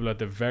was people at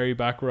the very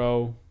back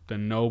row,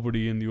 then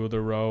nobody in the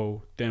other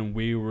row, then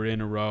we were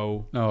in a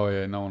row. Oh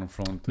yeah, no one in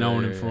front. No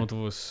one in front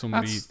of us.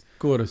 Somebody. That's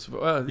good as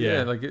well.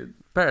 Yeah, like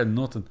better than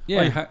nothing.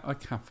 Yeah, I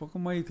can't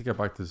fucking wait to get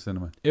back to the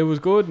cinema. It was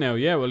good now.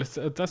 Yeah, well,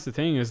 that's the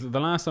thing is the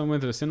last time I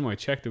went to the cinema, I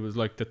checked. It was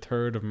like the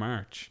 3rd of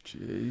March.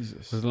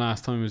 Jesus, it was the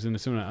last time I was in the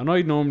cinema, and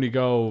I'd normally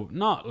go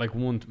not like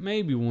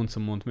maybe once a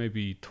month,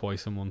 maybe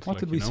twice a month. What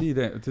did we see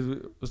there?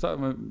 Was that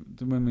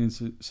when we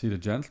see The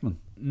Gentleman?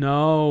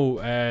 No,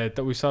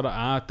 that we saw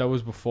that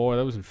was before.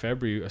 That was in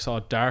February. I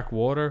saw Dark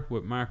Water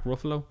with Mark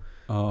Ruffalo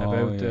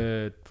about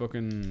the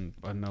fucking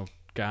I don't know.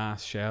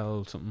 Gas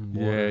shell something.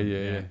 Yeah.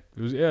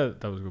 It was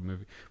that was a good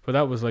movie. But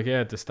that was like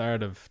the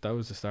start of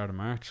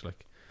March,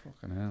 like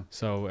fucking hell.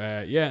 So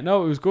it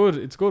was good.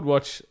 It's a good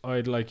watch.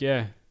 I'd like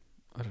I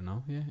don't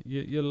know. Yeah,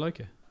 you'll like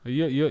it.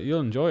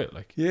 You'll enjoy it.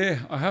 Like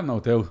I have no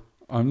doubt.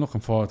 I'm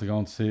looking forward to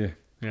going to see it.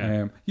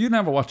 Yeah. You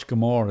never watched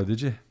Gomorrah, did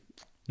you?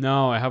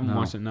 No, I haven't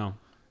watched it. No.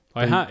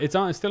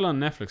 It's still on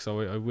Netflix, so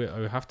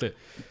I have to.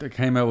 They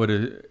came out with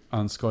it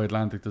on Sky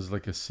Atlantic. There's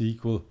like a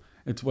sequel.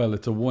 It's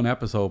a 1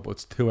 episode, but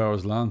it's 2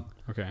 hours long.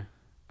 Okay.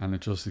 And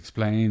it just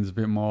explains a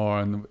bit more,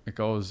 and it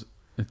goes.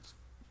 It's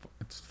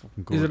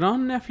fucking good. Is it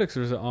on Netflix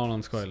or is it all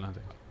on Sky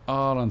Atlantic?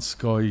 All on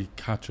Sky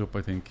Catch Up,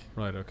 I think.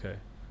 Right. Okay.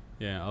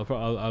 Yeah,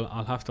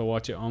 I'll have to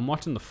watch it. I'm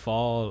watching The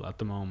Fall at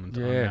the moment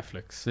on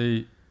Netflix.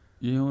 See,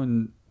 you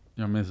and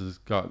your missus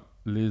got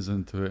Liz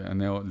into it, and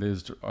now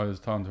Liz. I was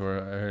talking to her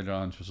earlier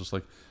on. She was just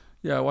like,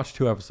 Yeah, I watched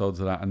 2 episodes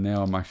of that, and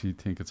now I'm actually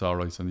think it's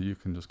alright, so you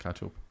can just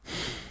catch up.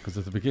 Because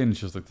at the beginning, it's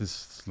just like,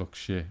 this looks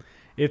shit.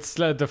 It's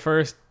like the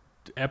first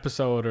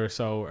episode or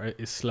so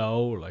is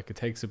slow, like it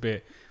takes a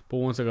bit, but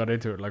once I got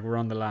into it, like we're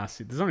on the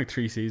last, there's only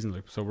 3 seasons,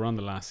 like, so we're on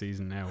the last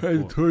season now. Hey,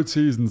 the 3rd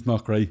season's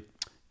not great.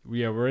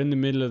 Yeah, we're in the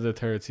middle of the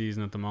 3rd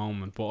season at the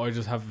moment, but I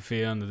just have a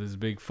feeling that there's a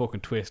big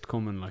fucking twist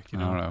coming, like, you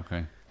know. Alright,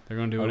 okay. They're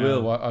gonna do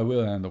I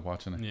will end up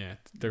watching it. Yeah,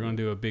 they're gonna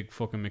do a big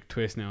fucking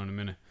McTwist now in a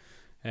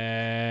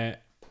minute.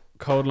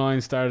 Code Line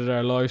started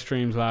our live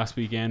streams last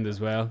weekend as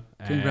well.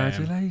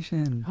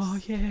 Congratulations. Oh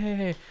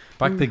yeah.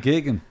 Back to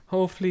gigging.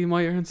 Hopefully you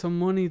might earn some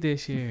money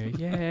this year.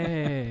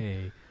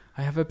 Yay.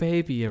 I have a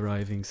baby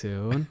arriving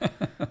soon.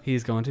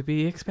 He's going to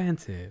be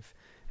expensive.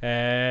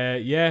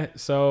 Yeah,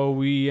 so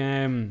we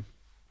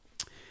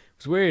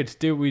it's weird.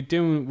 We're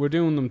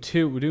doing them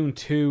two. We're doing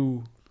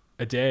 2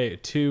 a day,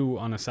 2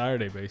 on a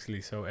Saturday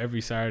basically. So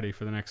every Saturday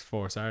for the next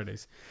 4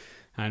 Saturdays.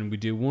 And we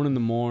do one in the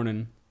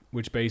morning,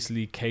 which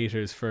basically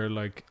caters for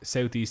like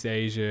Southeast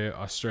Asia,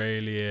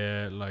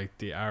 Australia, like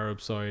the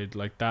Arab side,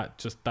 like that,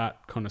 just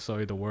that kind of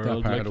side of the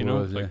world, like, you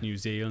know, like New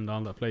Zealand,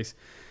 all that place,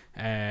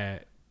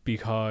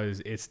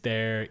 because it's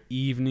their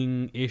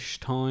evening-ish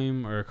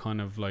time, or kind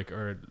of like,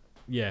 or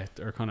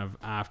kind of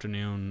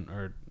afternoon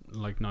or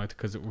like night,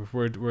 because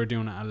we're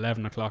doing it at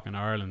 11 o'clock in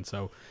Ireland,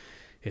 so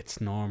it's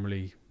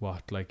normally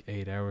like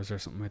 8 hours or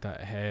something like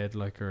that ahead,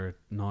 like, or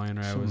 9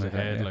 hours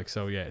ahead, yeah. Like,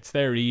 so yeah, it's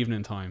their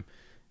evening time.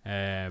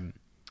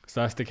 So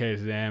that's the case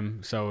of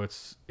them. So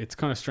it's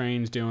kind of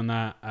strange doing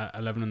that at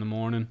 11 in the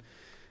morning.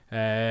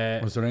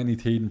 Was there any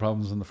teething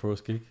problems in the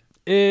first gig?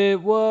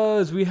 It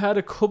was. We had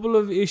a couple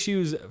of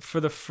issues for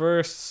the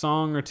first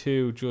song or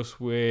two just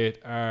with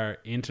our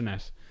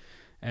internet.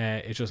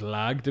 It just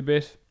lagged a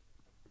bit.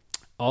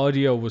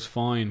 Audio was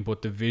fine,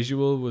 but the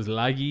visual was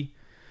laggy.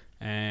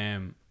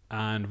 And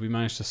we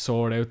managed to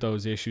sort out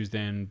those issues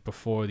then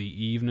before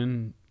the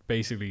evening.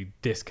 Basically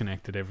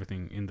disconnected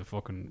everything in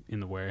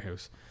the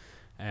warehouse.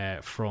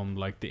 From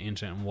like the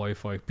internet and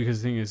Wi-Fi,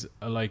 because the thing is,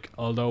 like,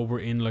 although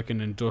we're in like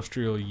an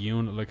industrial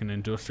unit, like an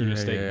industrial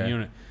estate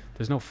unit,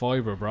 there's no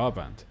fiber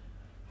broadband,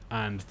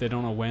 and they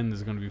don't know when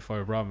there's going to be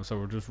fiber broadband, so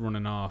we're just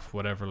running off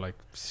whatever, like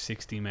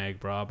 60 meg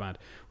broadband,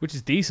 which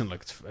is decent,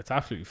 like it's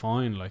absolutely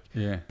fine, like,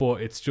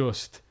 but it's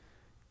just,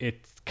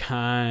 it's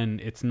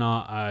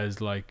not as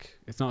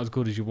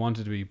good as you want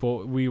it to be.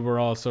 But we were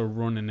also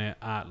running it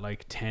at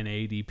like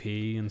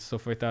 1080p and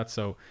stuff like that.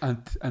 So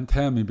and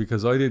tell me,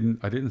 because I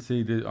didn't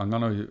see the. I'm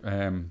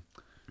gonna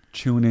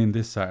tune in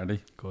this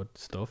Saturday. Good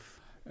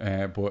stuff.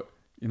 But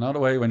you know the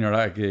way when you're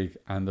at a gig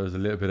and there's a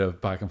little bit of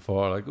back and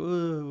forth, like,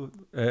 ooh,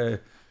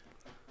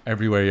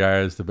 everywhere you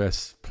are is the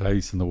best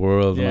place in the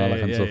world and all that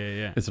kind of stuff.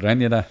 Is there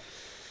any of that?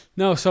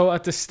 No, so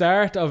at the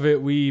start of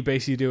it, we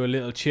basically do a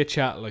little chit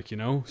chat, like, you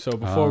know. So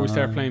before we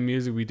start playing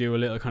music, we do a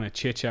little kind of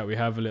chit chat. We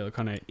have a little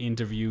kind of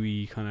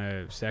interviewee kind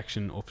of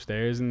section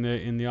upstairs in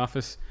the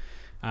office,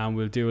 and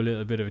we'll do a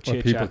little bit of a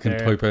chit chat. People can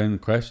type in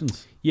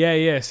questions.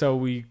 Yeah. So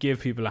we give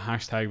people a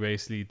hashtag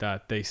basically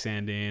that they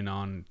send in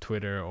on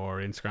Twitter or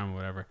Instagram or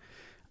whatever,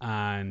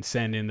 and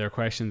send in their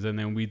questions, and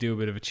then we do a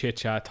bit of a chit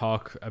chat,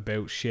 talk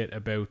about shit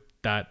about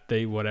that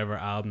whatever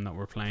album that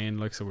we're playing.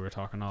 Like, so we were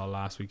talking all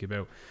last week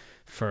about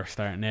first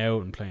starting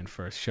out and playing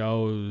first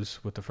shows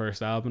with the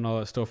first album and all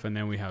that stuff, and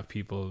then we have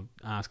people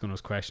asking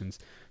us questions.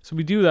 So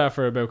we do that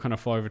for about kind of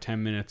 5 or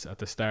 10 minutes at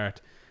the start,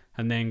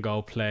 and then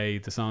go play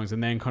the songs,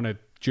 and then kind of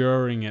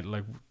during it,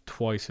 like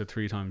 2 or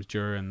 3 times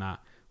during that,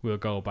 we'll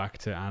go back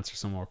to answer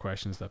some more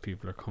questions that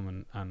people are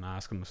coming and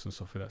asking us and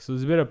stuff like that. So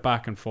there's a bit of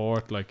back and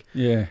forth, like,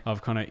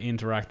 of kind of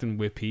interacting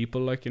with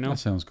people, like, you know. That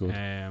sounds good.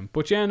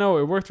 But yeah, no,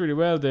 it worked really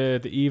well.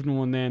 The evening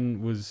one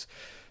then was,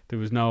 there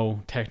was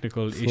no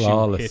technical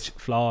issue.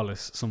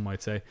 Flawless, some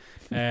might say.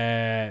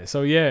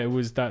 So yeah, it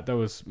was that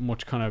was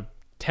much kind of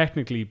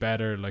technically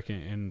better, like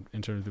in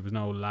terms of, there was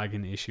no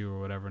lagging issue or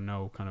whatever,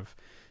 no kind of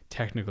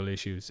technical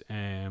issues.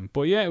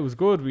 But yeah, it was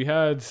good.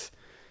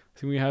 I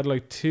think we had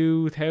like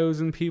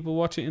 2,000 people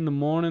watch it in the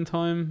morning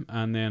time,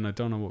 and then I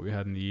don't know what we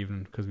had in the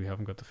evening because we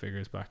haven't got the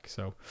figures back.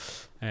 So,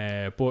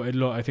 but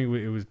I think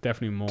it was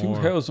definitely more.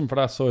 2,000 for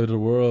that side of the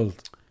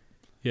world.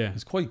 Yeah,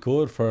 it's quite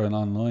good for an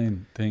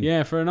online thing.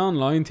 Yeah, for an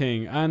online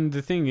thing, and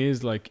the thing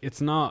is, like,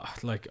 it's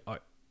not like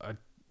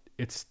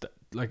it's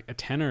like a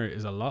tenner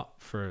is a lot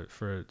for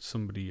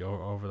somebody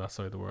over that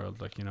side of the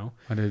world, like, you know.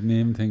 I didn't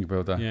even think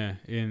about that.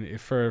 Yeah,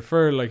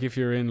 for like if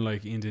you're in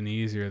like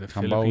Indonesia or the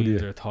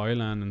Philippines or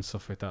Thailand and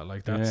stuff like that,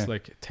 like that's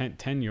like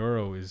 10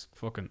 euro is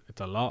fucking,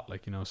 it's a lot,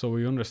 like, you know. So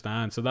we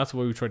understand. So that's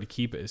why we try to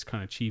keep it as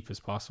kind of cheap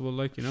as possible,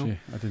 like, you know. Shit,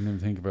 I didn't even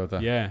think about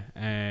that. Yeah,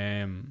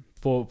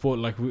 but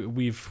like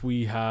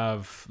we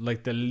have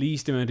like the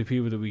least amount of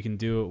people that we can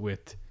do it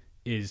with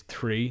is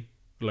 3,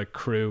 like,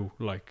 crew,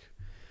 like.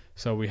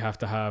 So we have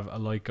to have a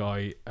light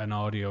guy, an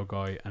audio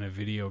guy, and a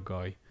video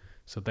guy.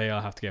 So they all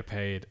have to get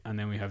paid. And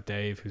then we have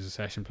Dave, who's a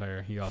session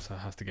player. He also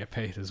has to get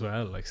paid as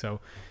well. Like,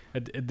 so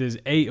there's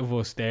 8 of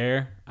us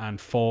there,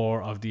 and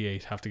 4 of the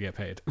 8 have to get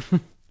paid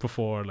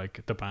before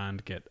like the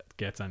band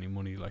gets any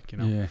money, like, you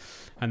know. Yeah.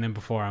 And then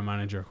before our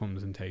manager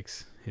comes and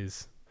takes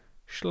his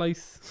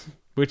Schleiss,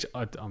 which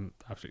I'm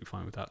absolutely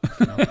fine with that.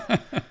 You know?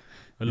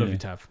 I love you,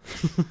 Tav.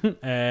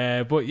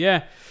 But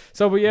yeah,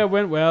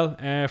 went well.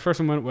 First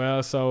one went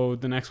well. So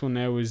the next one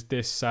now is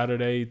this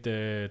Saturday,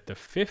 the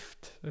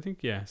 5th, I think.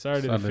 Yeah,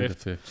 Saturday the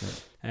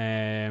 5th.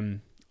 Yeah.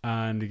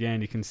 And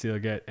again, you can still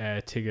get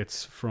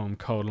tickets from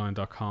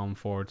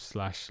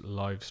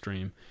codeline.com/live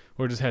stream,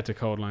 or just head to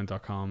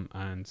codeline.com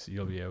and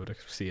you'll be able to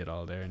see it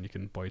all there, and you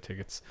can buy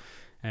tickets.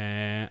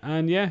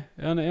 And yeah,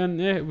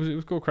 it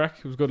was good crack.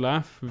 It was a good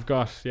laugh. We've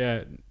got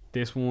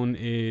this one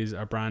is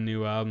a brand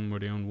new album. We're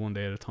doing one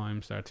day at a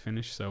time, start to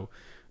finish. So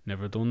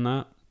never done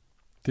that.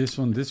 This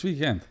one this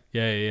weekend.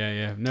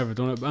 Yeah. Never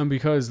done it, and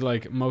because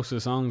like most of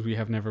the songs we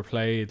have never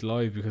played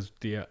live because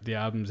the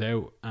album's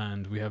out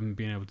and we haven't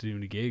been able to do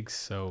any gigs,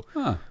 so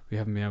we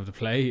haven't been able to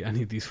play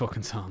any of these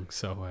fucking songs.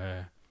 So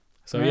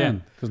yeah,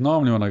 because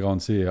normally when I go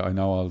and see it, I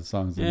know all the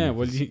songs. Yeah,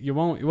 well you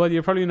won't. Well,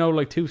 you probably know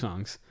like 2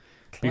 songs.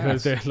 Class.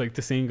 Because they're like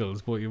the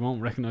singles, but you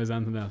won't recognise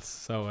anything else.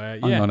 So I'm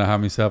gonna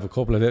have myself a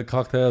couple of little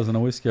cocktails and a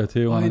whiskey or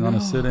two, and I'm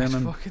gonna sit in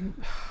and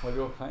while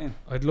you're playing.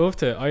 I'd love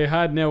to. I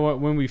had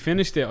when we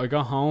finished it, I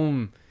got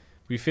home.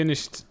 We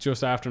finished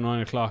just after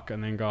 9 o'clock,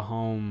 and then got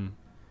home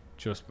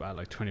just at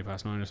like 20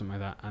 past 9 or something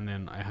like that. And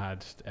then I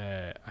had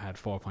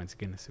 4 pints of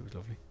Guinness. It was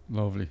lovely.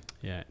 Lovely.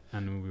 Yeah,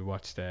 and we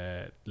watched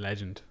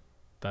Legend,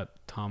 that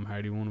Tom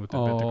Hardy one with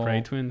the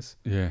Cray twins.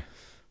 Yeah,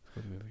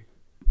 good movie.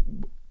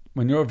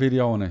 When you're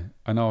videoing it,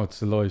 I know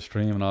it's a live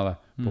stream and all that,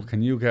 but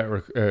can you get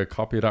a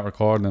copy of that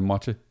recording and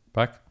watch it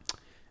back?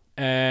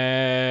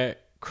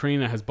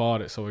 Karina has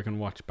bought it, so we can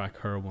watch back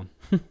her one.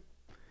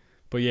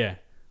 But yeah,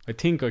 I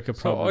think I could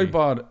probably. So I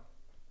bought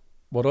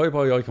what I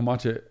buy. I can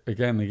watch it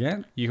again and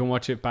again. You can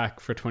watch it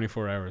back for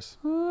 24 hours.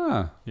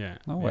 Yeah.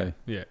 No way.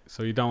 Yeah.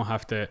 So you don't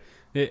have to.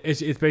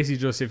 It's basically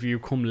just if you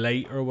come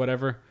late or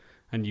whatever,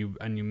 and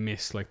you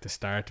miss like the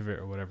start of it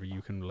or whatever,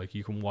 you can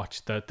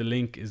watch that. The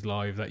link is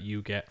live that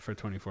you get for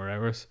 24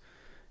 hours,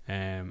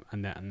 and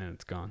then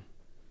it's gone.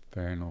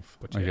 Fair enough.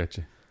 But I get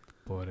you.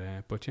 But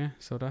yeah,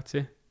 so that's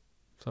it.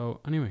 So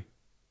anyway,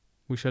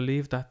 we shall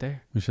leave that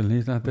there. We shall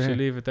leave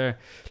it there.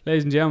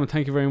 Ladies and gentlemen,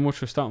 thank you very much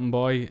for stopping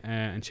by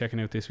and checking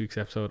out this week's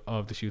episode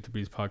of the Shoot the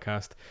Breeze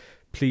podcast.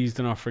 Please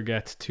do not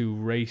forget to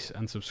rate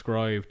and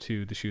subscribe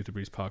to the Shoot the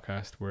Breeze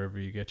podcast wherever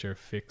you get your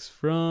fix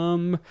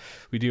from.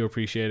 We do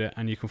appreciate it.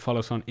 And you can follow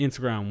us on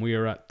Instagram. We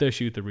are at the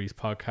Shoot the Breeze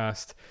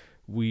podcast.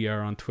 We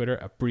are on Twitter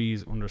at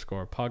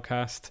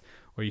breeze_podcast.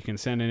 Or you can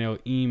send an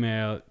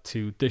email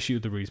to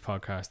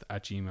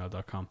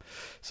theshootthebreezepodcast@gmail.com.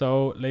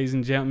 So, ladies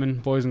and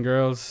gentlemen, boys and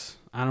girls,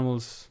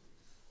 animals,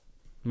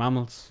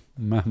 mammals.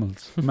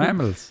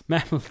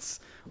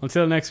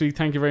 Until next week,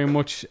 thank you very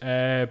much.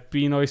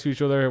 Be nice to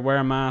each other. Wear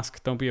a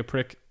mask. Don't be a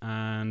prick.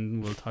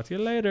 And we'll talk to you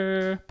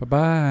later.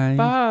 Bye-bye.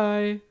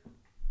 Bye.